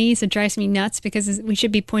companies. It drives me nuts, because we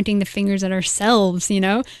should be pointing the fingers at ourselves, You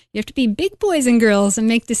have to be big boys and girls and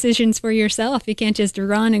make decisions for yourself. You can't just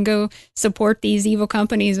run and go support these evil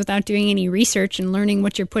companies without doing any research and learning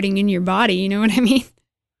what you're putting in your body. You know what I mean?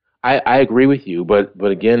 I agree with you. But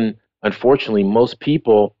again, unfortunately, most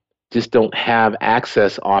people just don't have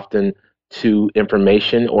access often to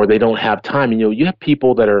information, or they don't have time. You have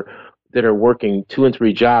people that are working 2 and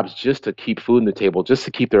 3 jobs just to keep food on the table, just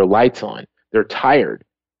to keep their lights on. They're tired.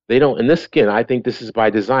 They don't, and this, again, I think this is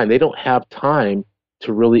by design. They don't have time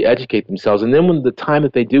to really educate themselves. And then when the time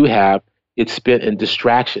that they do have, it's spent in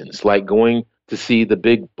distractions, like going to see the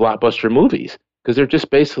big blockbuster movies. because they're just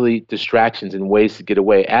basically distractions and ways to get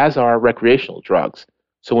away, as are recreational drugs.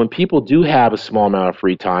 So when people do have a small amount of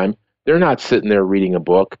free time, they're not sitting there reading a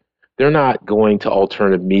book. They're not going to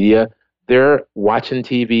alternative media. They're watching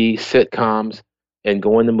TV, sitcoms, and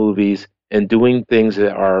going to movies and doing things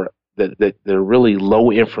that they're really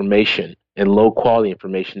low information and low quality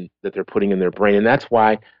information that they're putting in their brain. And that's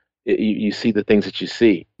why you see the things that you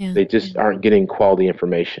see. Yeah, they just aren't getting quality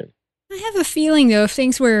information. I have a feeling, though, if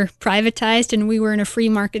things were privatized and we were in a free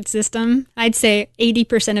market system, I'd say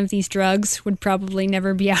 80% of these drugs would probably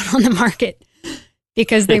never be out on the market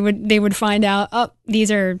because they would find out, oh,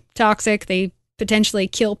 these are toxic, they potentially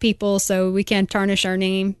kill people, so we can't tarnish our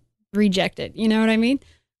name, reject it. You know what I mean?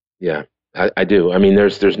 Yeah, I do. I mean,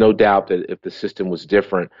 there's no doubt that if the system was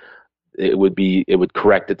different, it would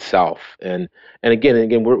correct itself. And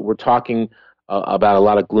again, we're talking about a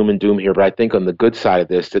lot of gloom and doom here, but I think on the good side of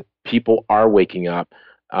this, that people are waking up.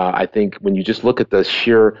 I think when you just look at the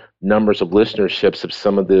sheer numbers of listenerships of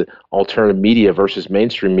some of the alternative media versus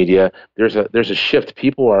mainstream media, there's a shift.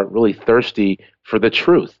 People are really thirsty for the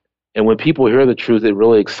truth, and when people hear the truth, it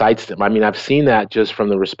really excites them. I mean, I've seen that just from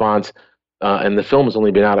the response, and the film has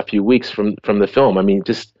only been out a few weeks from the film. I mean,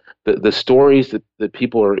 just the stories that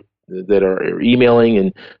people are emailing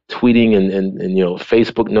and tweeting and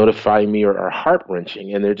Facebook notifying me are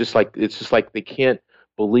heart-wrenching, and it's just like they can't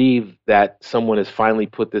believe that someone has finally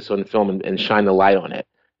put this on film and shine the light on it.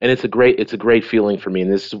 And it's a great feeling for me,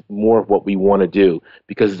 and this is more of what we want to do,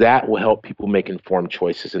 because that will help people make informed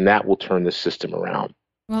choices, and that will turn the system around.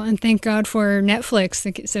 Well, and thank God for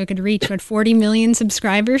Netflix, so it could reach 40 million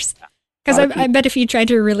subscribers. Because I bet if you tried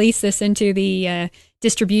to release this into the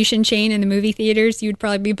distribution chain in the movie theaters, you'd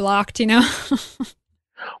probably be blocked, you know?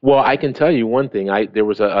 Well, I can tell you one thing. There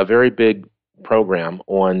was a very big program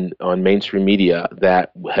on mainstream media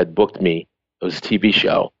that had booked me. It was a TV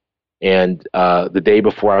show. And the day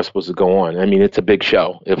before I was supposed to go on, I mean, it's a big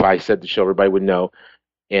show. If I said the show, everybody would know.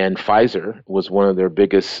 And Pfizer was one of their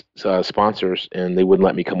biggest sponsors, and they wouldn't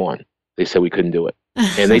let me come on. They said we couldn't do it.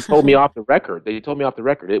 And they told me off the record.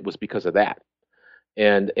 It was because of that.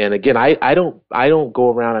 And again, I don't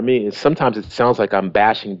go around. I mean, sometimes it sounds like I'm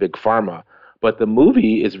bashing big pharma, but the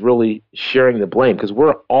movie is really sharing the blame, because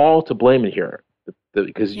we're all to blame in here.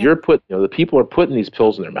 Because the people are putting these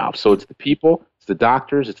pills in their mouth. So it's the people, it's the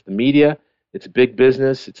doctors, it's the media, it's big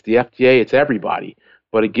business, it's the FDA, it's everybody.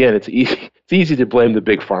 But again, it's easy to blame the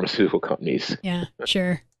big pharmaceutical companies. Yeah,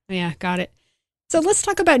 sure. Yeah, got it. So let's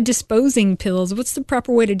talk about disposing pills. What's the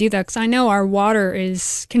proper way to do that? Because I know our water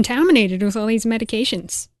is contaminated with all these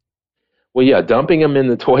medications. Well, yeah, dumping them in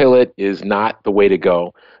the toilet is not the way to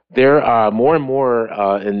go. There are more and more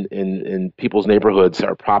in people's neighborhoods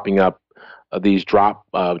are popping up these drop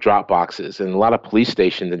boxes, and a lot of police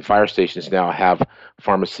stations and fire stations now have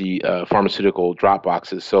pharmaceutical drop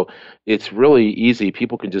boxes. So it's really easy.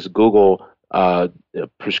 People can just Google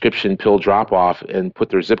prescription pill drop off and put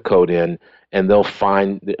their zip code in, and they'll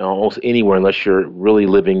find almost anywhere, unless you're really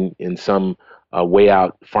living in some way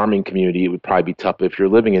out farming community. It would probably be tough. If you're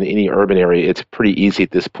living in any urban area, it's pretty easy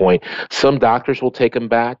at this point. Some doctors will take them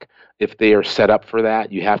back if they are set up for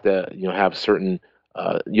that. You have to have certain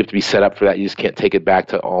you have to be set up for that. You just can't take it back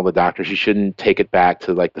to all the doctors. You shouldn't take it back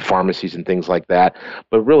to like the pharmacies and things like that.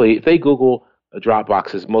 But really, if they Google drop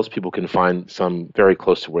boxes, most people can find some very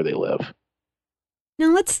close to where they live.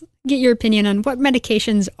 Now let's get your opinion on what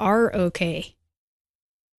medications are okay.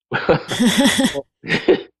 Well,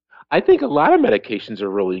 I think a lot of medications are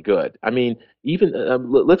really good. I mean, even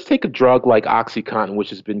let's take a drug like OxyContin, which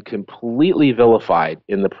has been completely vilified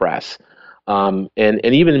in the press. And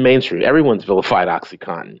even in mainstream, everyone's vilified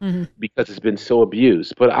OxyContin because it's been so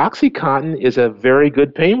abused. But OxyContin is a very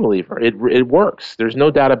good pain reliever. It works. There's no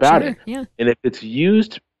doubt about it. Yeah. And if it's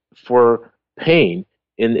used for pain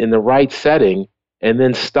in the right setting and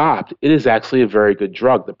then stopped, it is actually a very good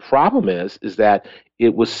drug. The problem is that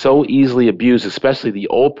it was so easily abused, especially the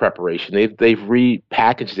old preparation. They've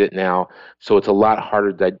repackaged it now, so it's a lot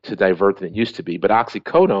harder to divert than it used to be. But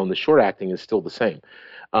oxycodone, the short acting, is still the same.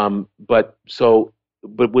 But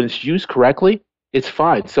when it's used correctly, it's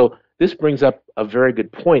fine. So this brings up a very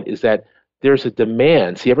good point, is that there's a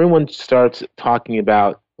demand. See, everyone starts talking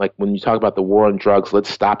about, like when you talk about the war on drugs, let's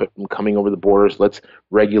stop it from coming over the borders, let's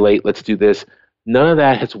regulate, let's do this. None of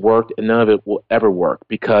that has worked, and none of it will ever work,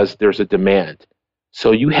 because there's a demand.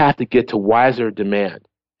 So you have to get to, why is there a demand?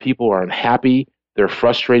 People are unhappy, they're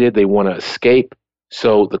frustrated, they want to escape.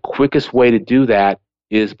 So the quickest way to do that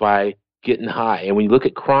is by getting high. And when you look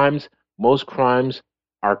at crimes, most crimes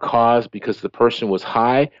are caused because the person was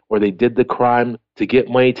high, or they did the crime to get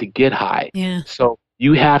money to get high. Yeah. So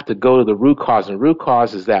You have to go to the root cause, and the root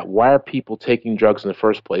cause is that why are people taking drugs in the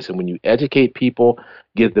first place? And when you educate people,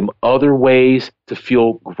 give them other ways to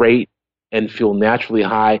feel great and feel naturally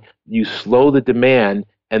high, you slow the demand,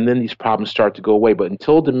 and then these problems start to go away. But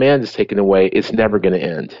until demand is taken away, it's never going to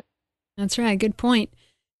end. That's right. Good point.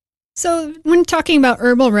 So when talking about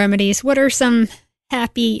herbal remedies, what are some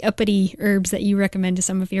happy, uppity herbs that you recommend to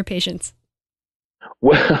some of your patients?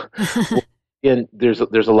 Well, and there's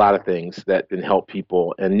a lot of things that can help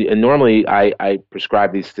people, and normally I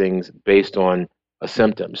prescribe these things based on a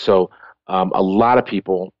symptom. So a lot of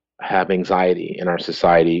people have anxiety in our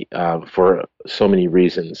society for so many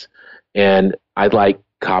reasons, and I like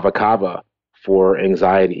kava kava for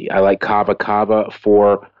anxiety. I like kava kava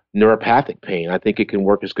for neuropathic pain. I think it can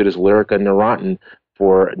work as good as Lyrica and Neurontin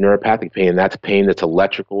for neuropathic pain. That's pain that's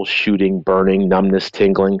electrical, shooting, burning, numbness,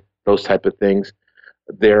 tingling, those type of things.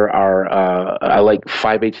 There are, I like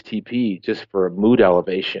 5-HTP just for mood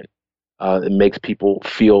elevation. It makes people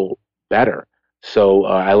feel better. So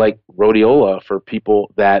I like rhodiola for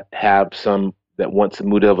people that have that want some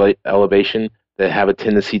mood elevation, that have a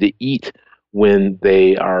tendency to eat when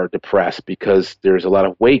they are depressed because there's a lot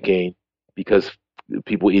of weight gain because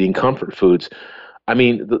people eating comfort foods. I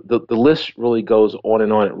mean, the list really goes on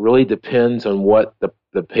and on. It really depends on what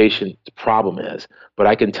the patient's problem is. But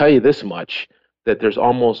I can tell you this much, that there's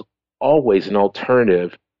almost always an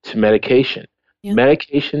alternative to medication. Yeah.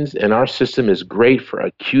 Medications in our system is great for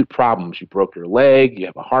acute problems. You broke your leg, you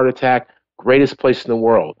have a heart attack, greatest place in the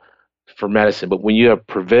world for medicine. But when you have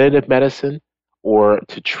preventative medicine or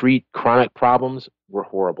to treat chronic problems, we're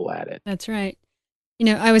horrible at it. That's right.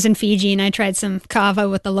 I was in Fiji and I tried some kava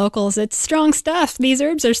with the locals. It's strong stuff. These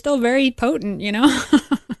herbs are still very potent.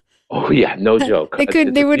 Oh yeah, no joke.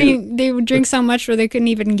 They would drink so much where they couldn't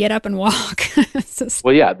even get up and walk.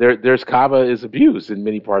 Well, yeah, there's kava is abused in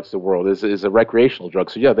many parts of the world. Is a recreational drug.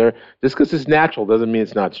 So yeah, just because it's natural doesn't mean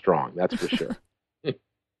it's not strong. That's for sure.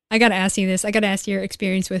 I got to ask you this. I got to ask your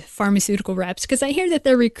experience with pharmaceutical reps because I hear that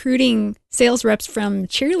they're recruiting sales reps from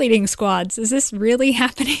cheerleading squads. Is this really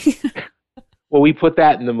happening? Well, we put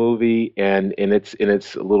that in the movie, and it's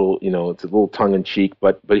a little it's a little tongue in cheek,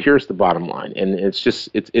 but here's the bottom line, and it's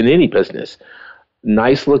in any business.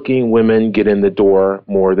 Nice looking women get in the door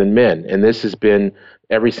more than men, and this has been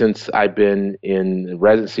ever since I've been in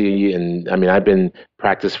residency, and I mean I've been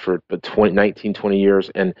practiced for 20 years,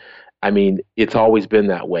 and I mean it's always been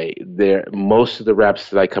that way. Most of the reps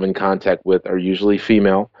that I come in contact with are usually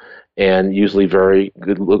female, and usually very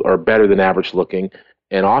good look or better than average looking.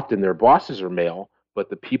 And often their bosses are male, but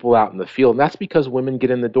the people out in the field, and that's because women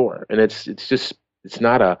get in the door. And it's just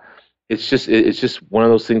one of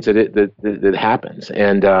those things that happens.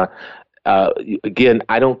 And again,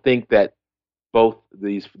 I don't think that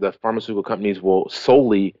the pharmaceutical companies will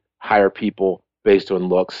solely hire people based on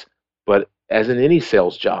looks, but as in any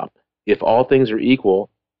sales job, if all things are equal,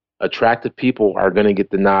 attractive people are going to get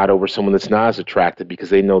the nod over someone that's not as attractive because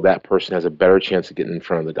they know that person has a better chance of getting in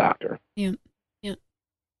front of the doctor. Yeah.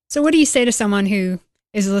 So what do you say to someone who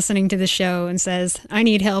is listening to the show and says, I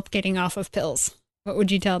need help getting off of pills? What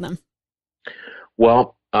would you tell them?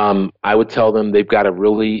 Well, I would tell them they've got to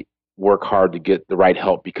really work hard to get the right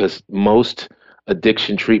help because most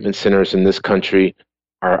addiction treatment centers in this country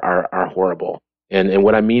are horrible. And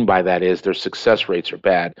what I mean by that is their success rates are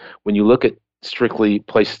bad. When you look at strictly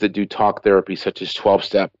places that do talk therapy, such as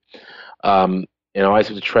 12-step, I always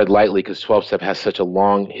have to tread lightly because 12-step has such a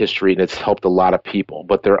long history and it's helped a lot of people.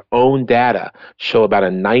 But their own data show about a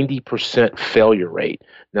 90% failure rate.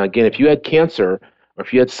 Now, again, if you had cancer or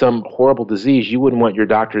if you had some horrible disease, you wouldn't want your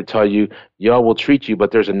doctor to tell you, we'll treat you,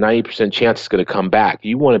 but there's a 90% chance it's going to come back.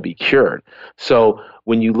 You want to be cured. So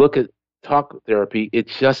when you look at talk therapy, it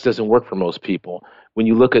just doesn't work for most people. When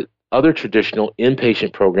you look at other traditional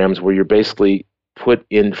inpatient programs where you're basically put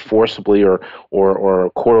in forcibly or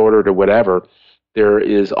court ordered or whatever, there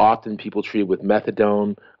is often people treated with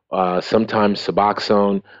methadone, sometimes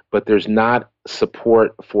Suboxone, but there's not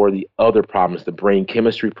support for the other problems, the brain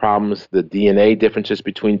chemistry problems, the DNA differences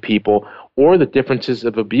between people, or the differences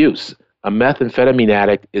of abuse. A methamphetamine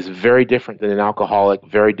addict is very different than an alcoholic,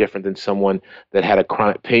 very different than someone that had a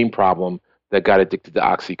chronic pain problem that got addicted to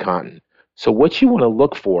OxyContin. So what you want to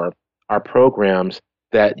look for are programs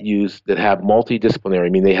that have multidisciplinary, I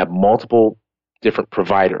mean they have multiple different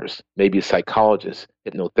providers, maybe a psychologist,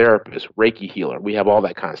 hypnotherapist, Reiki healer. We have all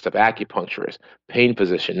that kind of stuff, acupuncturist, pain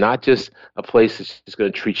physician, not just a place that's just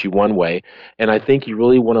going to treat you one way. And I think you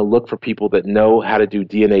really want to look for people that know how to do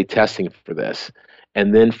DNA testing for this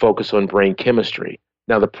and then focus on brain chemistry.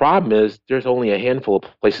 Now, the problem is there's only a handful of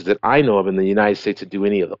places that I know of in the United States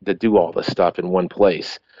that do all this stuff in one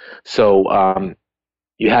place. So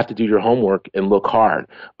You have to do your homework and look hard.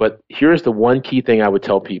 But here's the one key thing I would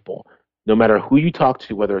tell people. No matter who you talk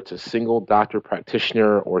to, whether it's a single doctor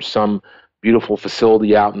practitioner or some beautiful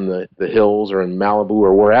facility out in the hills or in Malibu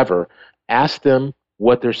or wherever, ask them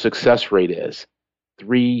what their success rate is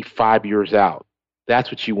 3, 5 years out.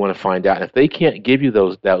 That's what you want to find out. And if they can't give you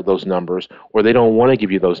those numbers, or they don't want to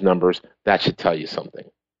give you those numbers, that should tell you something.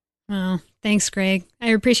 Well, thanks, Greg. I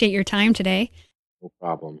appreciate your time today. No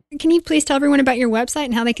problem. Can you please tell everyone about your website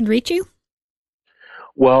and how they can reach you?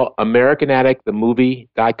 Well,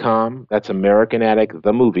 AmericanAddictTheMovie.com, that's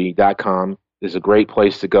AmericanAddictTheMovie.com, is a great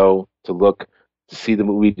place to go to look, to see the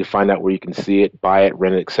movie, to find out where you can see it, buy it,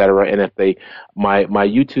 rent it, etc. And if my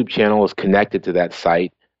YouTube channel is connected to that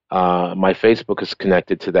site. My Facebook is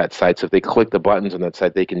connected to that site. So if they click the buttons on that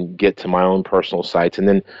site, they can get to my own personal sites. And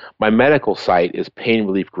then my medical site is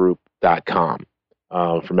painreliefgroup.com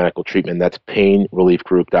for medical treatment. That's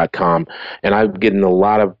painreliefgroup.com. And I'm getting a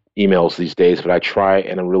lot of emails these days, but I try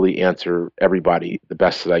and I really answer everybody the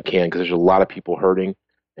best that I can, because there's a lot of people hurting,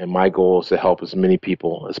 and my goal is to help as many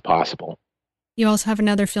people as possible. You also have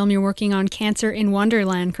another film you're working on, Cancer in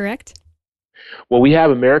Wonderland, correct? Well, we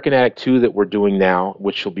have American Addict 2 that we're doing now,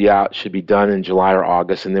 which should be done in July or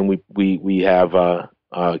August, and then we have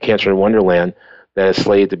Cancer in Wonderland that is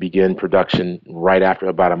slated to begin production right after,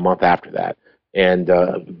 about a month after that. And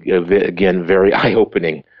again, very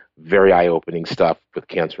eye-opening stuff with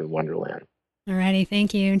Cancer in Wonderland. Alrighty,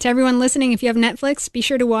 thank you. And to everyone listening, if you have Netflix, be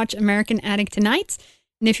sure to watch American Addict tonight.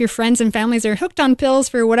 And if your friends and families are hooked on pills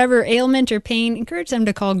for whatever ailment or pain, encourage them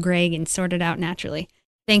to call Greg and sort it out naturally.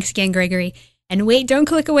 Thanks again, Gregory. And wait, don't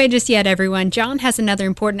click away just yet, everyone. John has another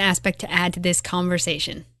important aspect to add to this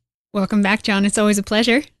conversation. Welcome back, John. It's always a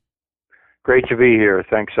pleasure. Great to be here.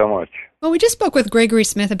 Thanks so much. Well, we just spoke with Gregory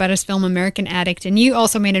Smith about his film American Addict, and you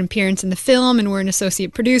also made an appearance in the film and were an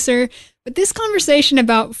associate producer. But this conversation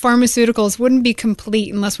about pharmaceuticals wouldn't be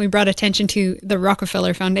complete unless we brought attention to the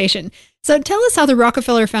Rockefeller Foundation. So tell us how the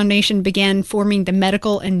Rockefeller Foundation began forming the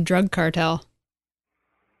medical and drug cartel.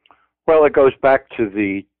 Well, it goes back to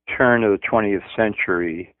the turn of the 20th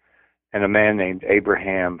century, and a man named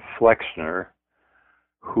Abraham Flexner,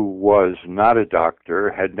 who was not a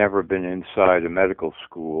doctor, had never been inside a medical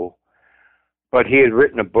school, but he had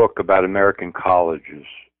written a book about American colleges,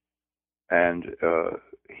 and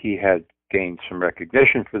he had gained some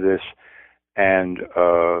recognition for this, and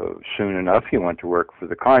soon enough he went to work for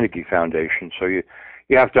the Carnegie Foundation. So you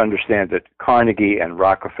have to understand that Carnegie and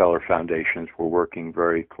Rockefeller Foundations were working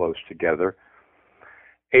very close together.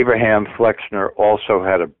 Abraham Flexner also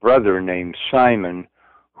had a brother named Simon,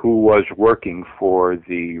 who was working for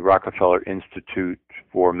the Rockefeller Institute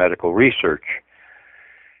for Medical Research.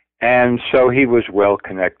 And so he was well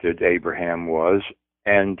connected, Abraham was.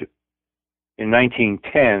 And in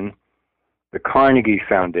 1910, the Carnegie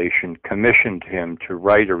Foundation commissioned him to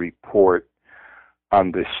write a report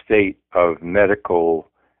on the state of medical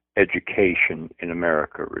education in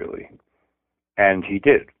America, really. And he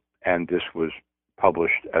did. And this was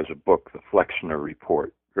published as a book, the Flexner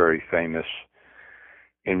Report, very famous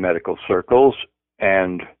in medical circles.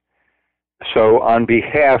 And so on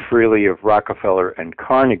behalf, really, of Rockefeller and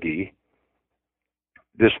Carnegie,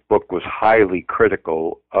 this book was highly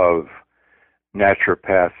critical of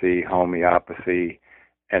naturopathy, homeopathy,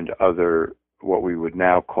 and other what we would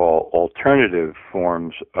now call alternative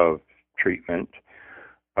forms of treatment,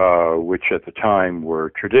 which at the time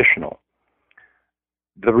were traditional.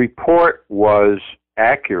 The report was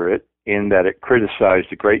accurate in that it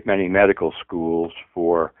criticized a great many medical schools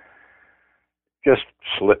for just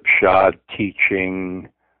slipshod teaching.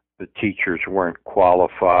 The teachers weren't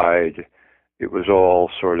qualified. It was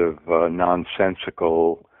all sort of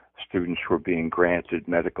nonsensical. Students were being granted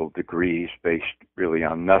medical degrees based really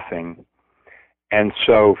on nothing. And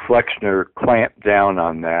so Flexner clamped down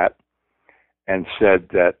on that and said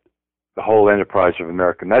that the whole enterprise of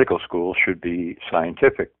American medical schools should be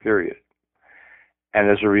scientific, period. And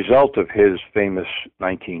as a result of his famous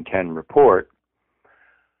 1910 report,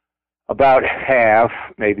 about half,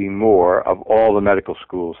 maybe more, of all the medical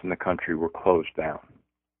schools in the country were closed down.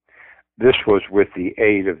 This was with the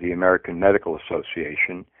aid of the American Medical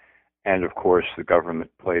Association, and of course the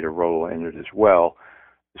government played a role in it as well.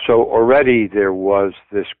 So already there was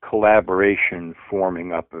this collaboration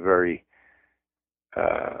forming up, a very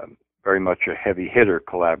much a heavy hitter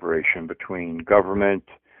collaboration between government,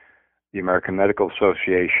 the American Medical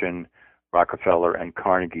Association, Rockefeller, and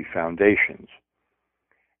Carnegie Foundations.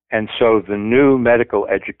 And so the new medical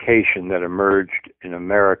education that emerged in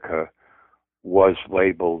America was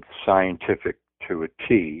labeled scientific to a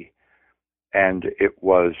T, and it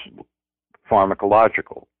was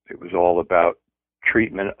pharmacological. It was all about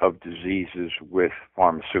treatment of diseases with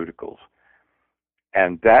pharmaceuticals.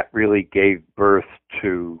 And that really gave birth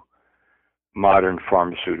to modern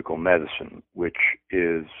pharmaceutical medicine, which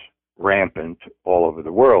is rampant all over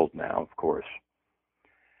the world now, of course,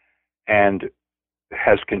 and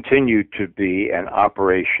has continued to be an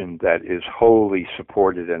operation that is wholly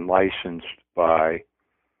supported and licensed by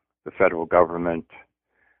the federal government,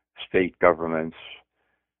 state governments.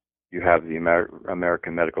 You have the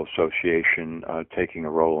American Medical Association taking a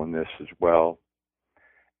role in this as well.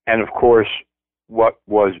 And of course, what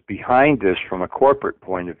was behind this from a corporate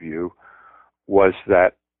point of view was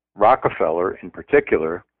that Rockefeller, in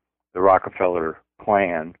particular, the Rockefeller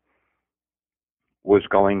plan, was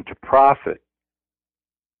going to profit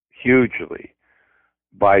hugely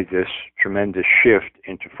by this tremendous shift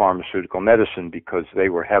into pharmaceutical medicine because they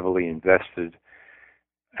were heavily invested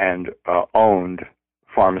and owned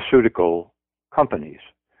pharmaceutical companies.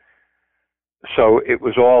 So it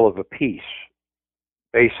was all of a piece.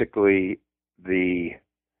 Basically, the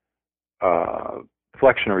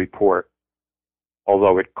Flexner Report,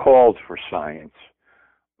 although it called for science,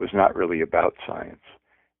 was not really about science.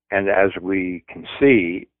 And as we can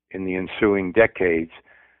see in the ensuing decades,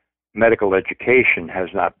 medical education has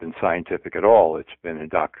not been scientific at all. It's been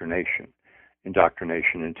indoctrination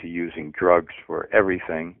into using drugs for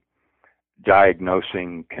everything,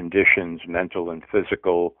 diagnosing conditions, mental and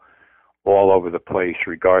physical, all over the place,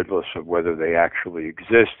 regardless of whether they actually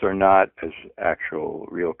exist or not as actual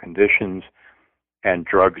real conditions, and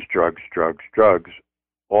drugs,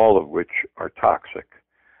 all of which are toxic.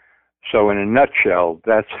 So in a nutshell,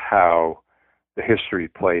 that's how the history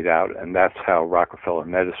played out, and that's how Rockefeller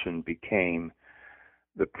medicine became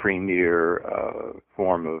the premier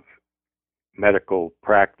form of medical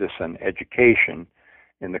practice and education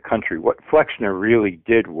in the country. What Flexner really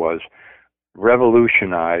did was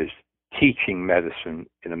revolutionize teaching medicine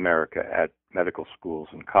in America at medical schools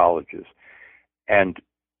and colleges. And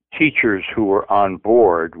teachers who were on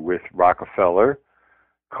board with Rockefeller,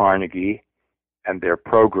 Carnegie, and their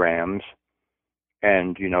programs,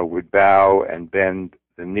 and, would bow and bend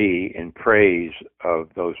the knee in praise of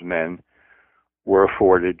those men, were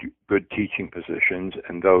afforded good teaching positions,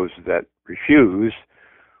 and those that refused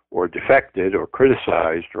or defected or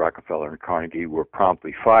criticized Rockefeller and Carnegie were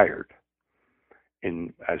promptly fired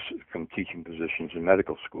from teaching positions in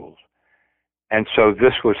medical schools. And so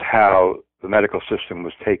this was how the medical system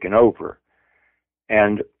was taken over.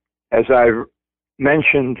 And as I've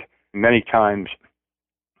mentioned many times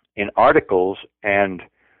in articles and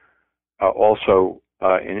also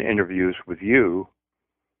in interviews with you,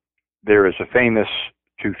 there is a famous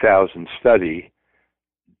 2000 study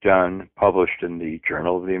published in the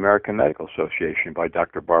Journal of the American Medical Association by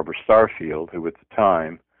Dr. Barbara Starfield, who at the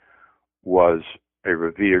time was a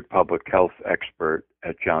revered public health expert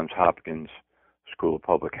at Johns Hopkins School of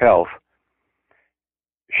Public Health.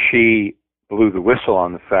 She blew the whistle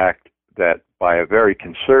on the fact that by a very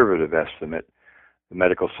conservative estimate, the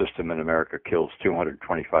medical system in America kills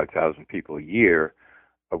 225,000 people a year,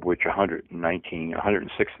 of which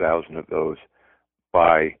 106,000 of those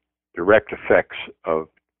by direct effects of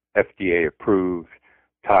FDA-approved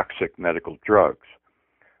toxic medical drugs.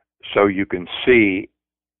 So you can see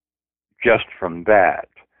just from that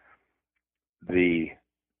the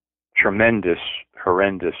tremendous,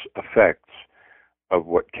 horrendous effects of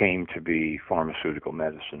what came to be pharmaceutical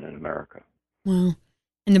medicine in America. Wow.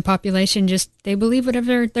 And the population they believe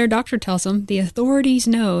whatever their doctor tells them. The authorities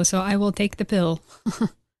know, so I will take the pill.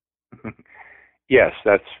 Yes,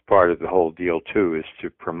 that's part of the whole deal, too, is to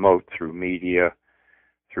promote through media,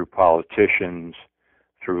 through politicians,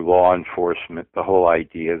 through law enforcement, the whole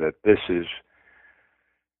idea that this is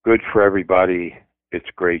good for everybody, it's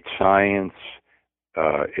great science,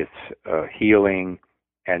 it's healing,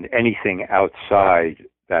 and anything outside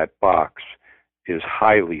that box is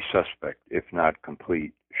highly suspect, if not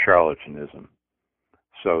complete charlatanism.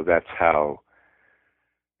 So that's how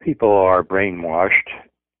people are brainwashed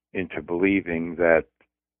into believing that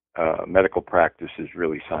medical practice is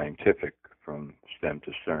really scientific from stem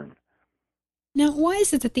to stern. Now, why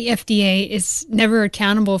is it that the FDA is never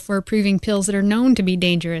accountable for approving pills that are known to be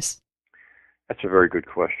dangerous? That's a very good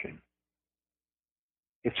question.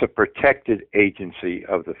 It's a protected agency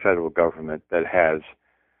of the federal government that has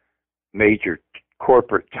major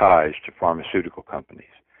corporate ties to pharmaceutical companies.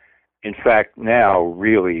 In fact, now,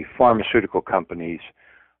 really, pharmaceutical companies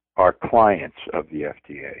are clients of the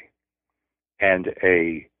FDA. And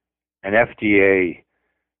an FDA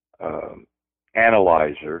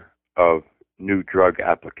analyzer of new drug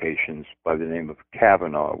applications by the name of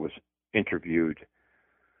Kavanaugh was interviewed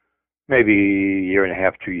maybe a year and a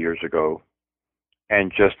half, 2 years ago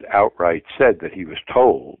and just outright said that he was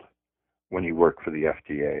told when he worked for the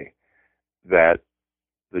FDA that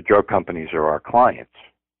the drug companies are our clients.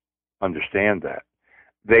 Understand that.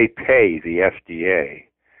 They pay the FDA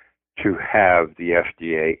to have the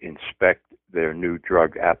FDA inspect their new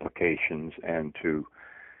drug applications and to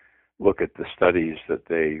look at the studies that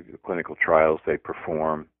the clinical trials they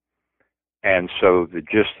perform. And so the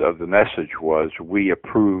gist of the message was, we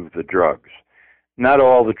approve the drugs. Not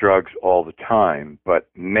all the drugs all the time, but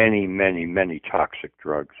many, many, many toxic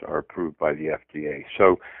drugs are approved by the FDA.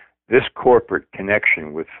 So this corporate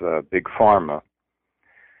connection with Big Pharma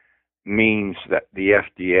means that the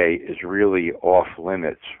FDA is really off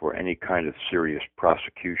limits for any kind of serious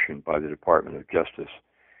prosecution by the Department of Justice.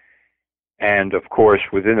 And of course,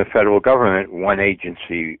 within the federal government, one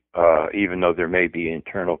agency, even though there may be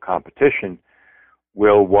internal competition,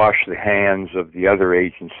 will wash the hands of the other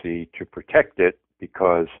agency to protect it,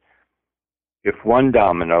 because if one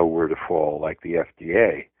domino were to fall, like the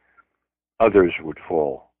FDA, others would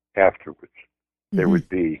fall afterwards. Mm-hmm. There would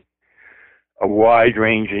be a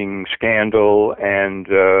wide-ranging scandal, and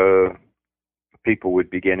people would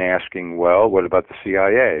begin asking, well, what about the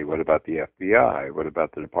CIA? What about the FBI? What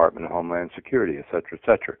about the Department of Homeland Security, et cetera, et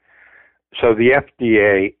cetera? So the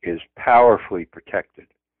FDA is powerfully protected.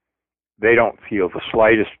 They don't feel the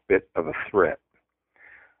slightest bit of a threat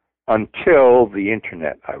until the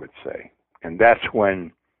internet, I would say. And that's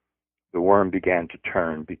when the worm began to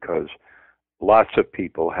turn, because lots of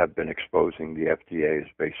people have been exposing the FDA as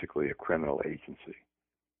basically a criminal agency.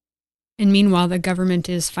 And meanwhile, the government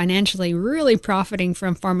is financially really profiting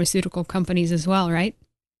from pharmaceutical companies as well, right?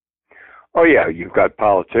 Oh, yeah. You've got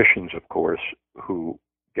politicians, of course, who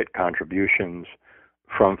get contributions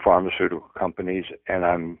from pharmaceutical companies.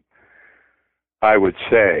 And I would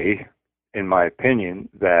say, in my opinion,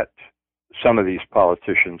 that some of these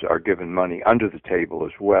politicians are given money under the table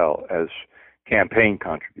as well as campaign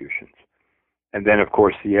contributions. And then, of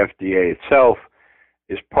course, the FDA itself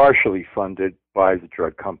is partially funded by the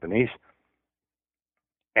drug companies.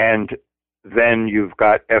 And then you've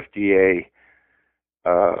got FDA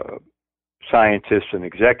scientists and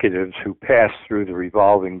executives who pass through the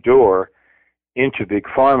revolving door into big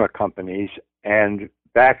pharma companies and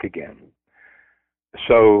back again.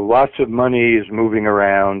 So lots of money is moving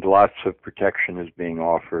around, lots of protection is being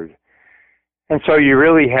offered. And so you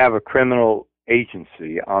really have a criminal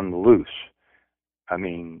agency on the loose. I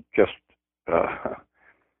mean, just,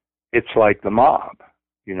 it's like the mob.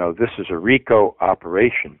 You know, this is a RICO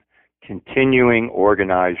operation, continuing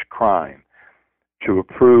organized crime to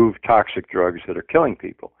approve toxic drugs that are killing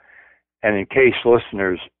people. And in case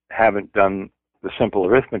listeners haven't done the simple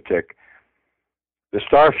arithmetic, the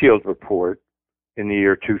Starfield report in the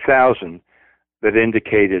year 2000 that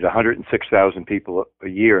indicated 106,000 people a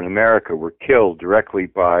year in America were killed directly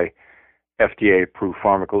by FDA-approved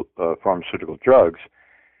pharmaceutical drugs.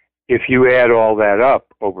 If you add all that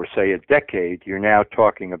up over, say, a decade, you're now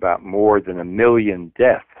talking about more than 1 million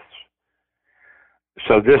deaths.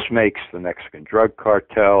 So this makes the Mexican drug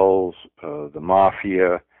cartels, the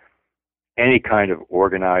mafia, any kind of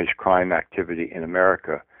organized crime activity in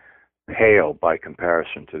America pale by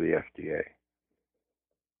comparison to the FDA.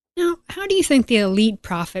 Now, how do you think the elite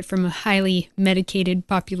profit from a highly medicated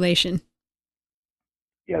population?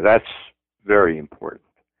 Yeah, that's very important.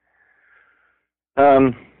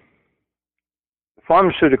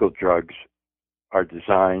 Pharmaceutical drugs are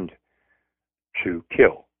designed to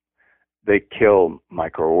kill. They kill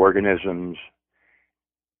microorganisms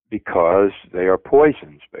because they are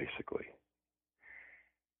poisons, basically.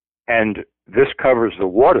 And this covers the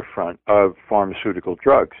waterfront of pharmaceutical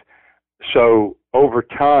drugs. So over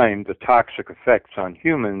time, the toxic effects on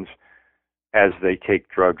humans as they take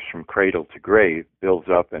drugs from cradle to grave builds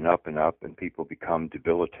up and up and up, and people become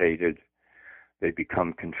debilitated. They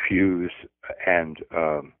become confused and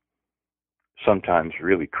sometimes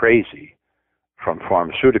really crazy from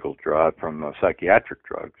pharmaceutical drugs, from psychiatric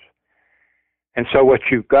drugs. And so what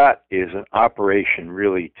you've got is an operation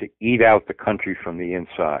really to eat out the country from the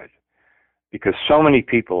inside. Because so many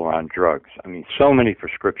people are on drugs. I mean, so many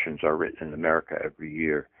prescriptions are written in America every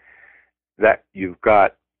year that you've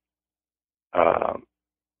got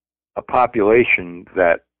a population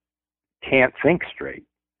that can't think straight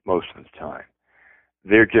most of the time.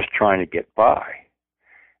 They're just trying to get by.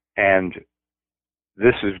 And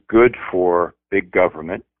this is good for big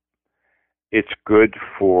government. It's good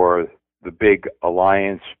for the big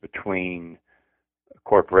alliance between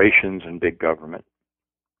corporations and big government.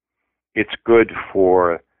 It's good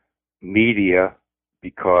for media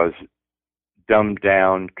because dumbed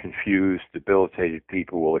down, confused, debilitated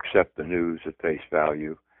people will accept the news at face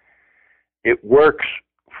value. it works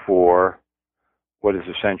for what is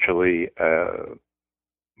essentially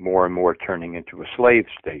more and more turning into a slave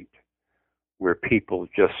state, where people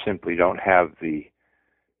just simply don't have the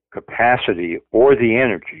capacity or the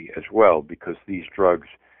energy as well, because these drugs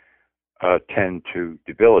tend to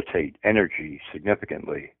debilitate energy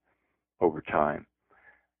significantly over time.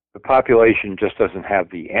 The population just doesn't have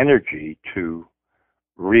the energy to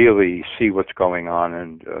really see what's going on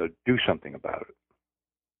and do something about it.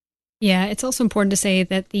 Yeah, it's also important to say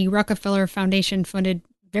that the Rockefeller Foundation funded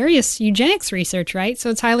various eugenics research, right? So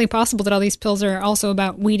it's highly possible that all these pills are also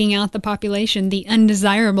about weeding out the population, the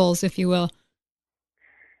undesirables, if you will.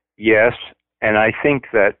 Yes, and I think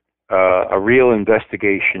that a real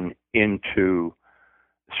investigation into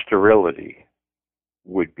sterility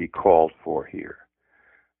would be called for here,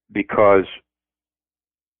 because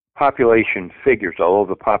population figures, although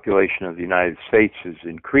the population of the United States is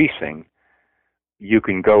increasing, you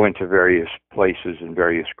can go into various places and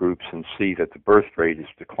various groups and see that the birth rate is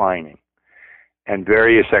declining. And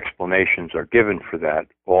various explanations are given for that,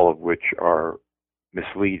 all of which are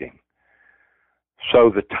misleading.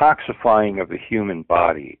 So the toxifying of the human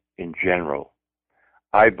body in general,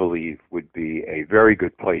 I believe, would be a very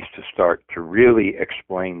good place to start to really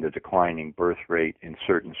explain the declining birth rate in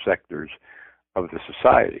certain sectors of the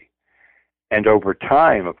society. And over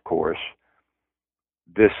time, of course,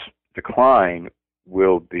 this decline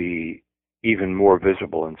will be even more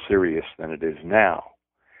visible and serious than it is now.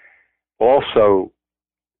 Also,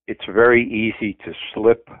 it's very easy to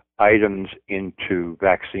slip items into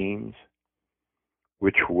vaccines,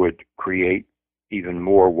 which would create even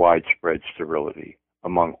more widespread sterility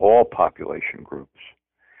among all population groups.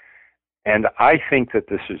 And I think that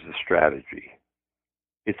this is the strategy.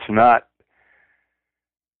 It's not,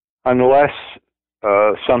 unless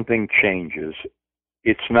something changes,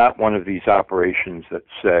 it's not one of these operations that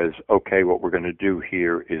says, okay, what we're going to do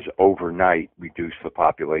here is overnight reduce the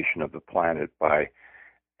population of the planet by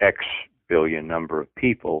X billion number of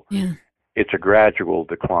people. Yeah. It's a gradual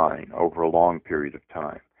decline over a long period of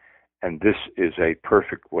time. And this is a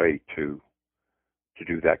perfect way to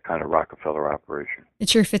do that kind of Rockefeller operation. It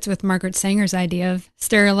sure fits with Margaret Sanger's idea of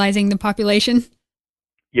sterilizing the population.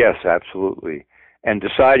 Yes, absolutely. And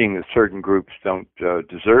deciding that certain groups don't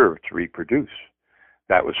deserve to reproduce.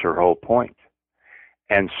 That was her whole point.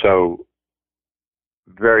 And so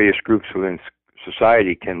various groups within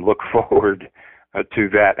society can look forward to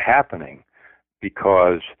that happening,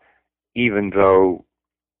 because even though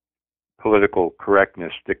political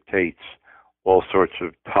correctness dictates all sorts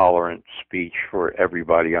of tolerant speech for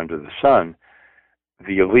everybody under the sun,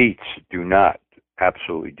 the elites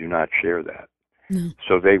absolutely do not share that. No.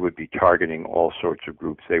 So they would be targeting all sorts of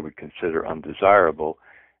groups they would consider undesirable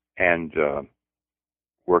and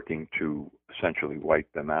working to essentially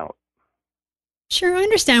wipe them out. Sure, I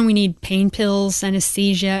understand we need pain pills,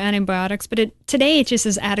 anesthesia, antibiotics, but today it just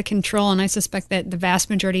is out of control, and I suspect that the vast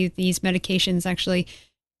majority of these medications actually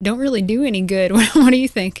don't really do any good. What do you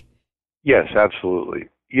think? Yes, absolutely.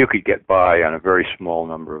 You could get by on a very small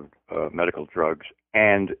number of medical drugs,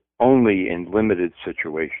 and only in limited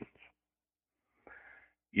situations.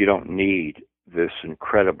 You don't need this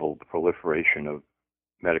incredible proliferation of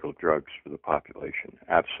medical drugs for the population.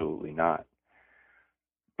 Absolutely not.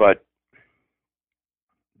 But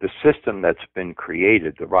the system that's been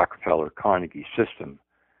created, the Rockefeller-Carnegie system,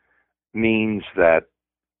 means that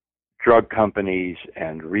drug companies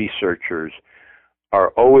and researchers are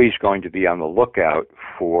always going to be on the lookout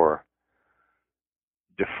for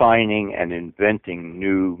defining and inventing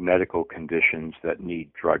new medical conditions that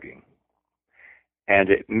need drugging. And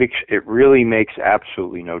it really makes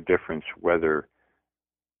absolutely no difference whether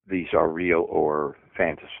these are real or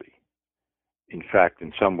fantasy. In fact,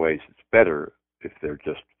 in some ways, it's better if they're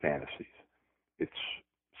just fantasies. It's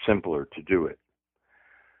simpler to do it.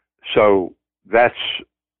 So that's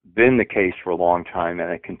been the case for a long time,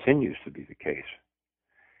 and it continues to be the case.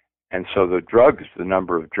 And so the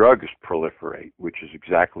number of drugs proliferate, which is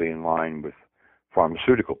exactly in line with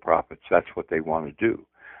pharmaceutical profits. That's what they want to do.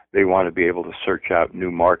 They want to be able to search out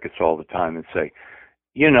new markets all the time and say,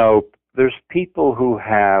 there's people who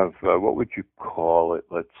have, what would you call it?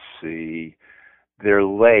 Let's see, their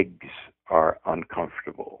legs are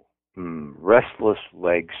uncomfortable. Restless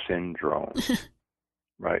leg syndrome,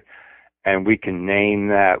 right? And we can name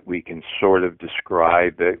that, we can sort of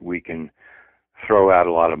describe it, we can throw out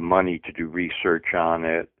a lot of money to do research on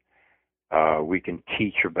it, we can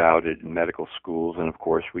teach about it in medical schools, and of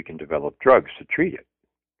course we can develop drugs to treat it.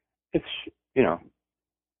 It's,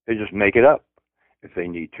 they just make it up if they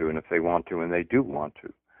need to, and if they want to, and they do want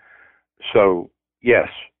to. So, yes,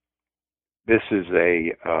 this is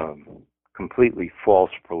a completely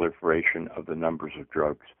false proliferation of the numbers of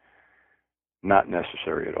drugs. Not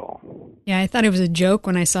necessary at all. Yeah, I thought it was a joke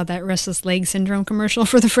when I saw that restless leg syndrome commercial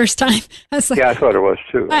for the first time. I was like, yeah, I thought it was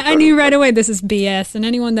too. I knew right away this is BS, and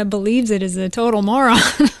anyone that believes it is a total moron.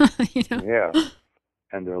 You know? Yeah,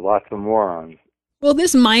 and there are lots of morons. Will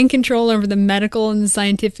this mind control over the medical and the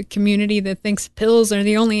scientific community that thinks pills are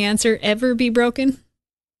the only answer ever be broken?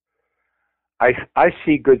 I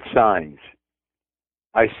see good signs.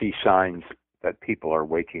 I see signs that people are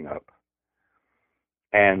waking up.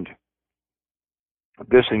 And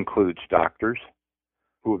this includes doctors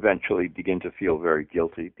who eventually begin to feel very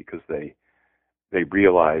guilty because they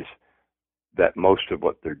realize that most of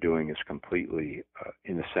what they're doing is completely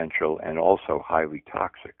inessential and also highly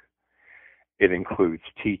toxic. It includes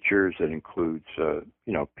teachers. It includes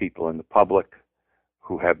people in the public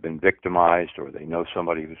who have been victimized, or they know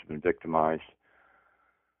somebody who's been victimized.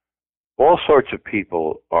 All sorts of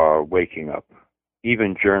people are waking up.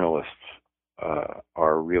 Even journalists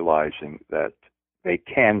are realizing that they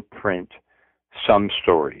can print some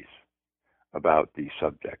stories about these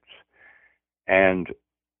subjects. And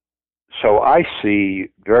so I see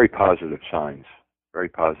very positive signs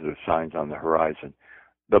on the horizon.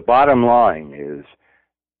 The bottom line is,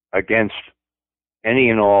 against any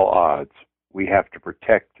and all odds, we have to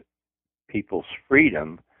protect people's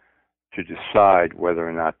freedom to decide whether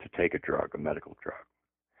or not to take a drug, a medical drug.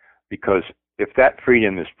 Because if that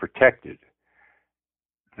freedom is protected,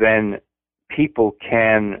 then people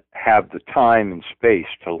can have the time and space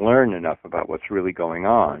to learn enough about what's really going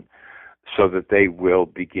on so that they will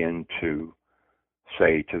begin to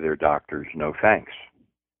say to their doctors, no thanks.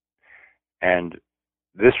 And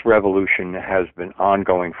this revolution has been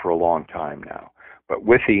ongoing for a long time now. But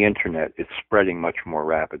with the internet, it's spreading much more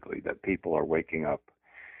rapidly, that people are waking up.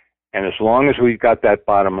 And as long as we've got that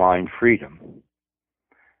bottom line freedom,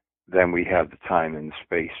 then we have the time and the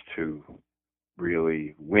space to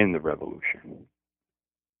really win the revolution.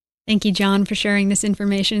 Thank you, John, for sharing this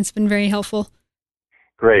information. It's been very helpful.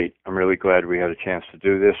 Great. I'm really glad we had a chance to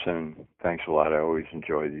do this, and thanks a lot. I always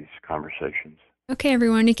enjoy these conversations. Okay,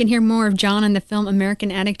 everyone, you can hear more of John in the film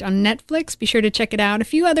American Addict on Netflix. Be sure to check it out. A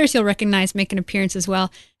few others you'll recognize make an appearance as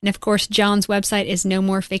well. And of course, John's website is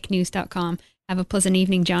nomorefakenews.com. Have a pleasant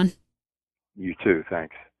evening, John. You too.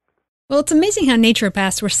 Thanks. Well, it's amazing how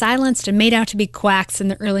naturopaths were silenced and made out to be quacks in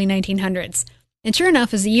the early 1900s. And sure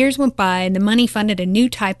enough, as the years went by and the money funded a new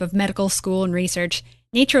type of medical school and research,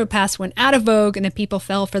 naturopaths went out of vogue and the people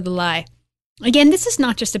fell for the lie. Again, this is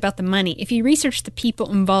not just about the money. If you research the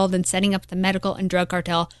people involved in setting up the medical and drug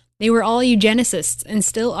cartel, they were all eugenicists and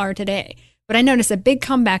still are today. But I notice a big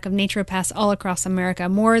comeback of naturopaths all across America,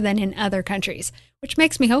 more than in other countries, which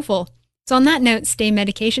makes me hopeful. So on that note, stay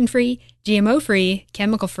medication-free, GMO-free,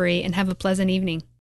 chemical-free, and have a pleasant evening.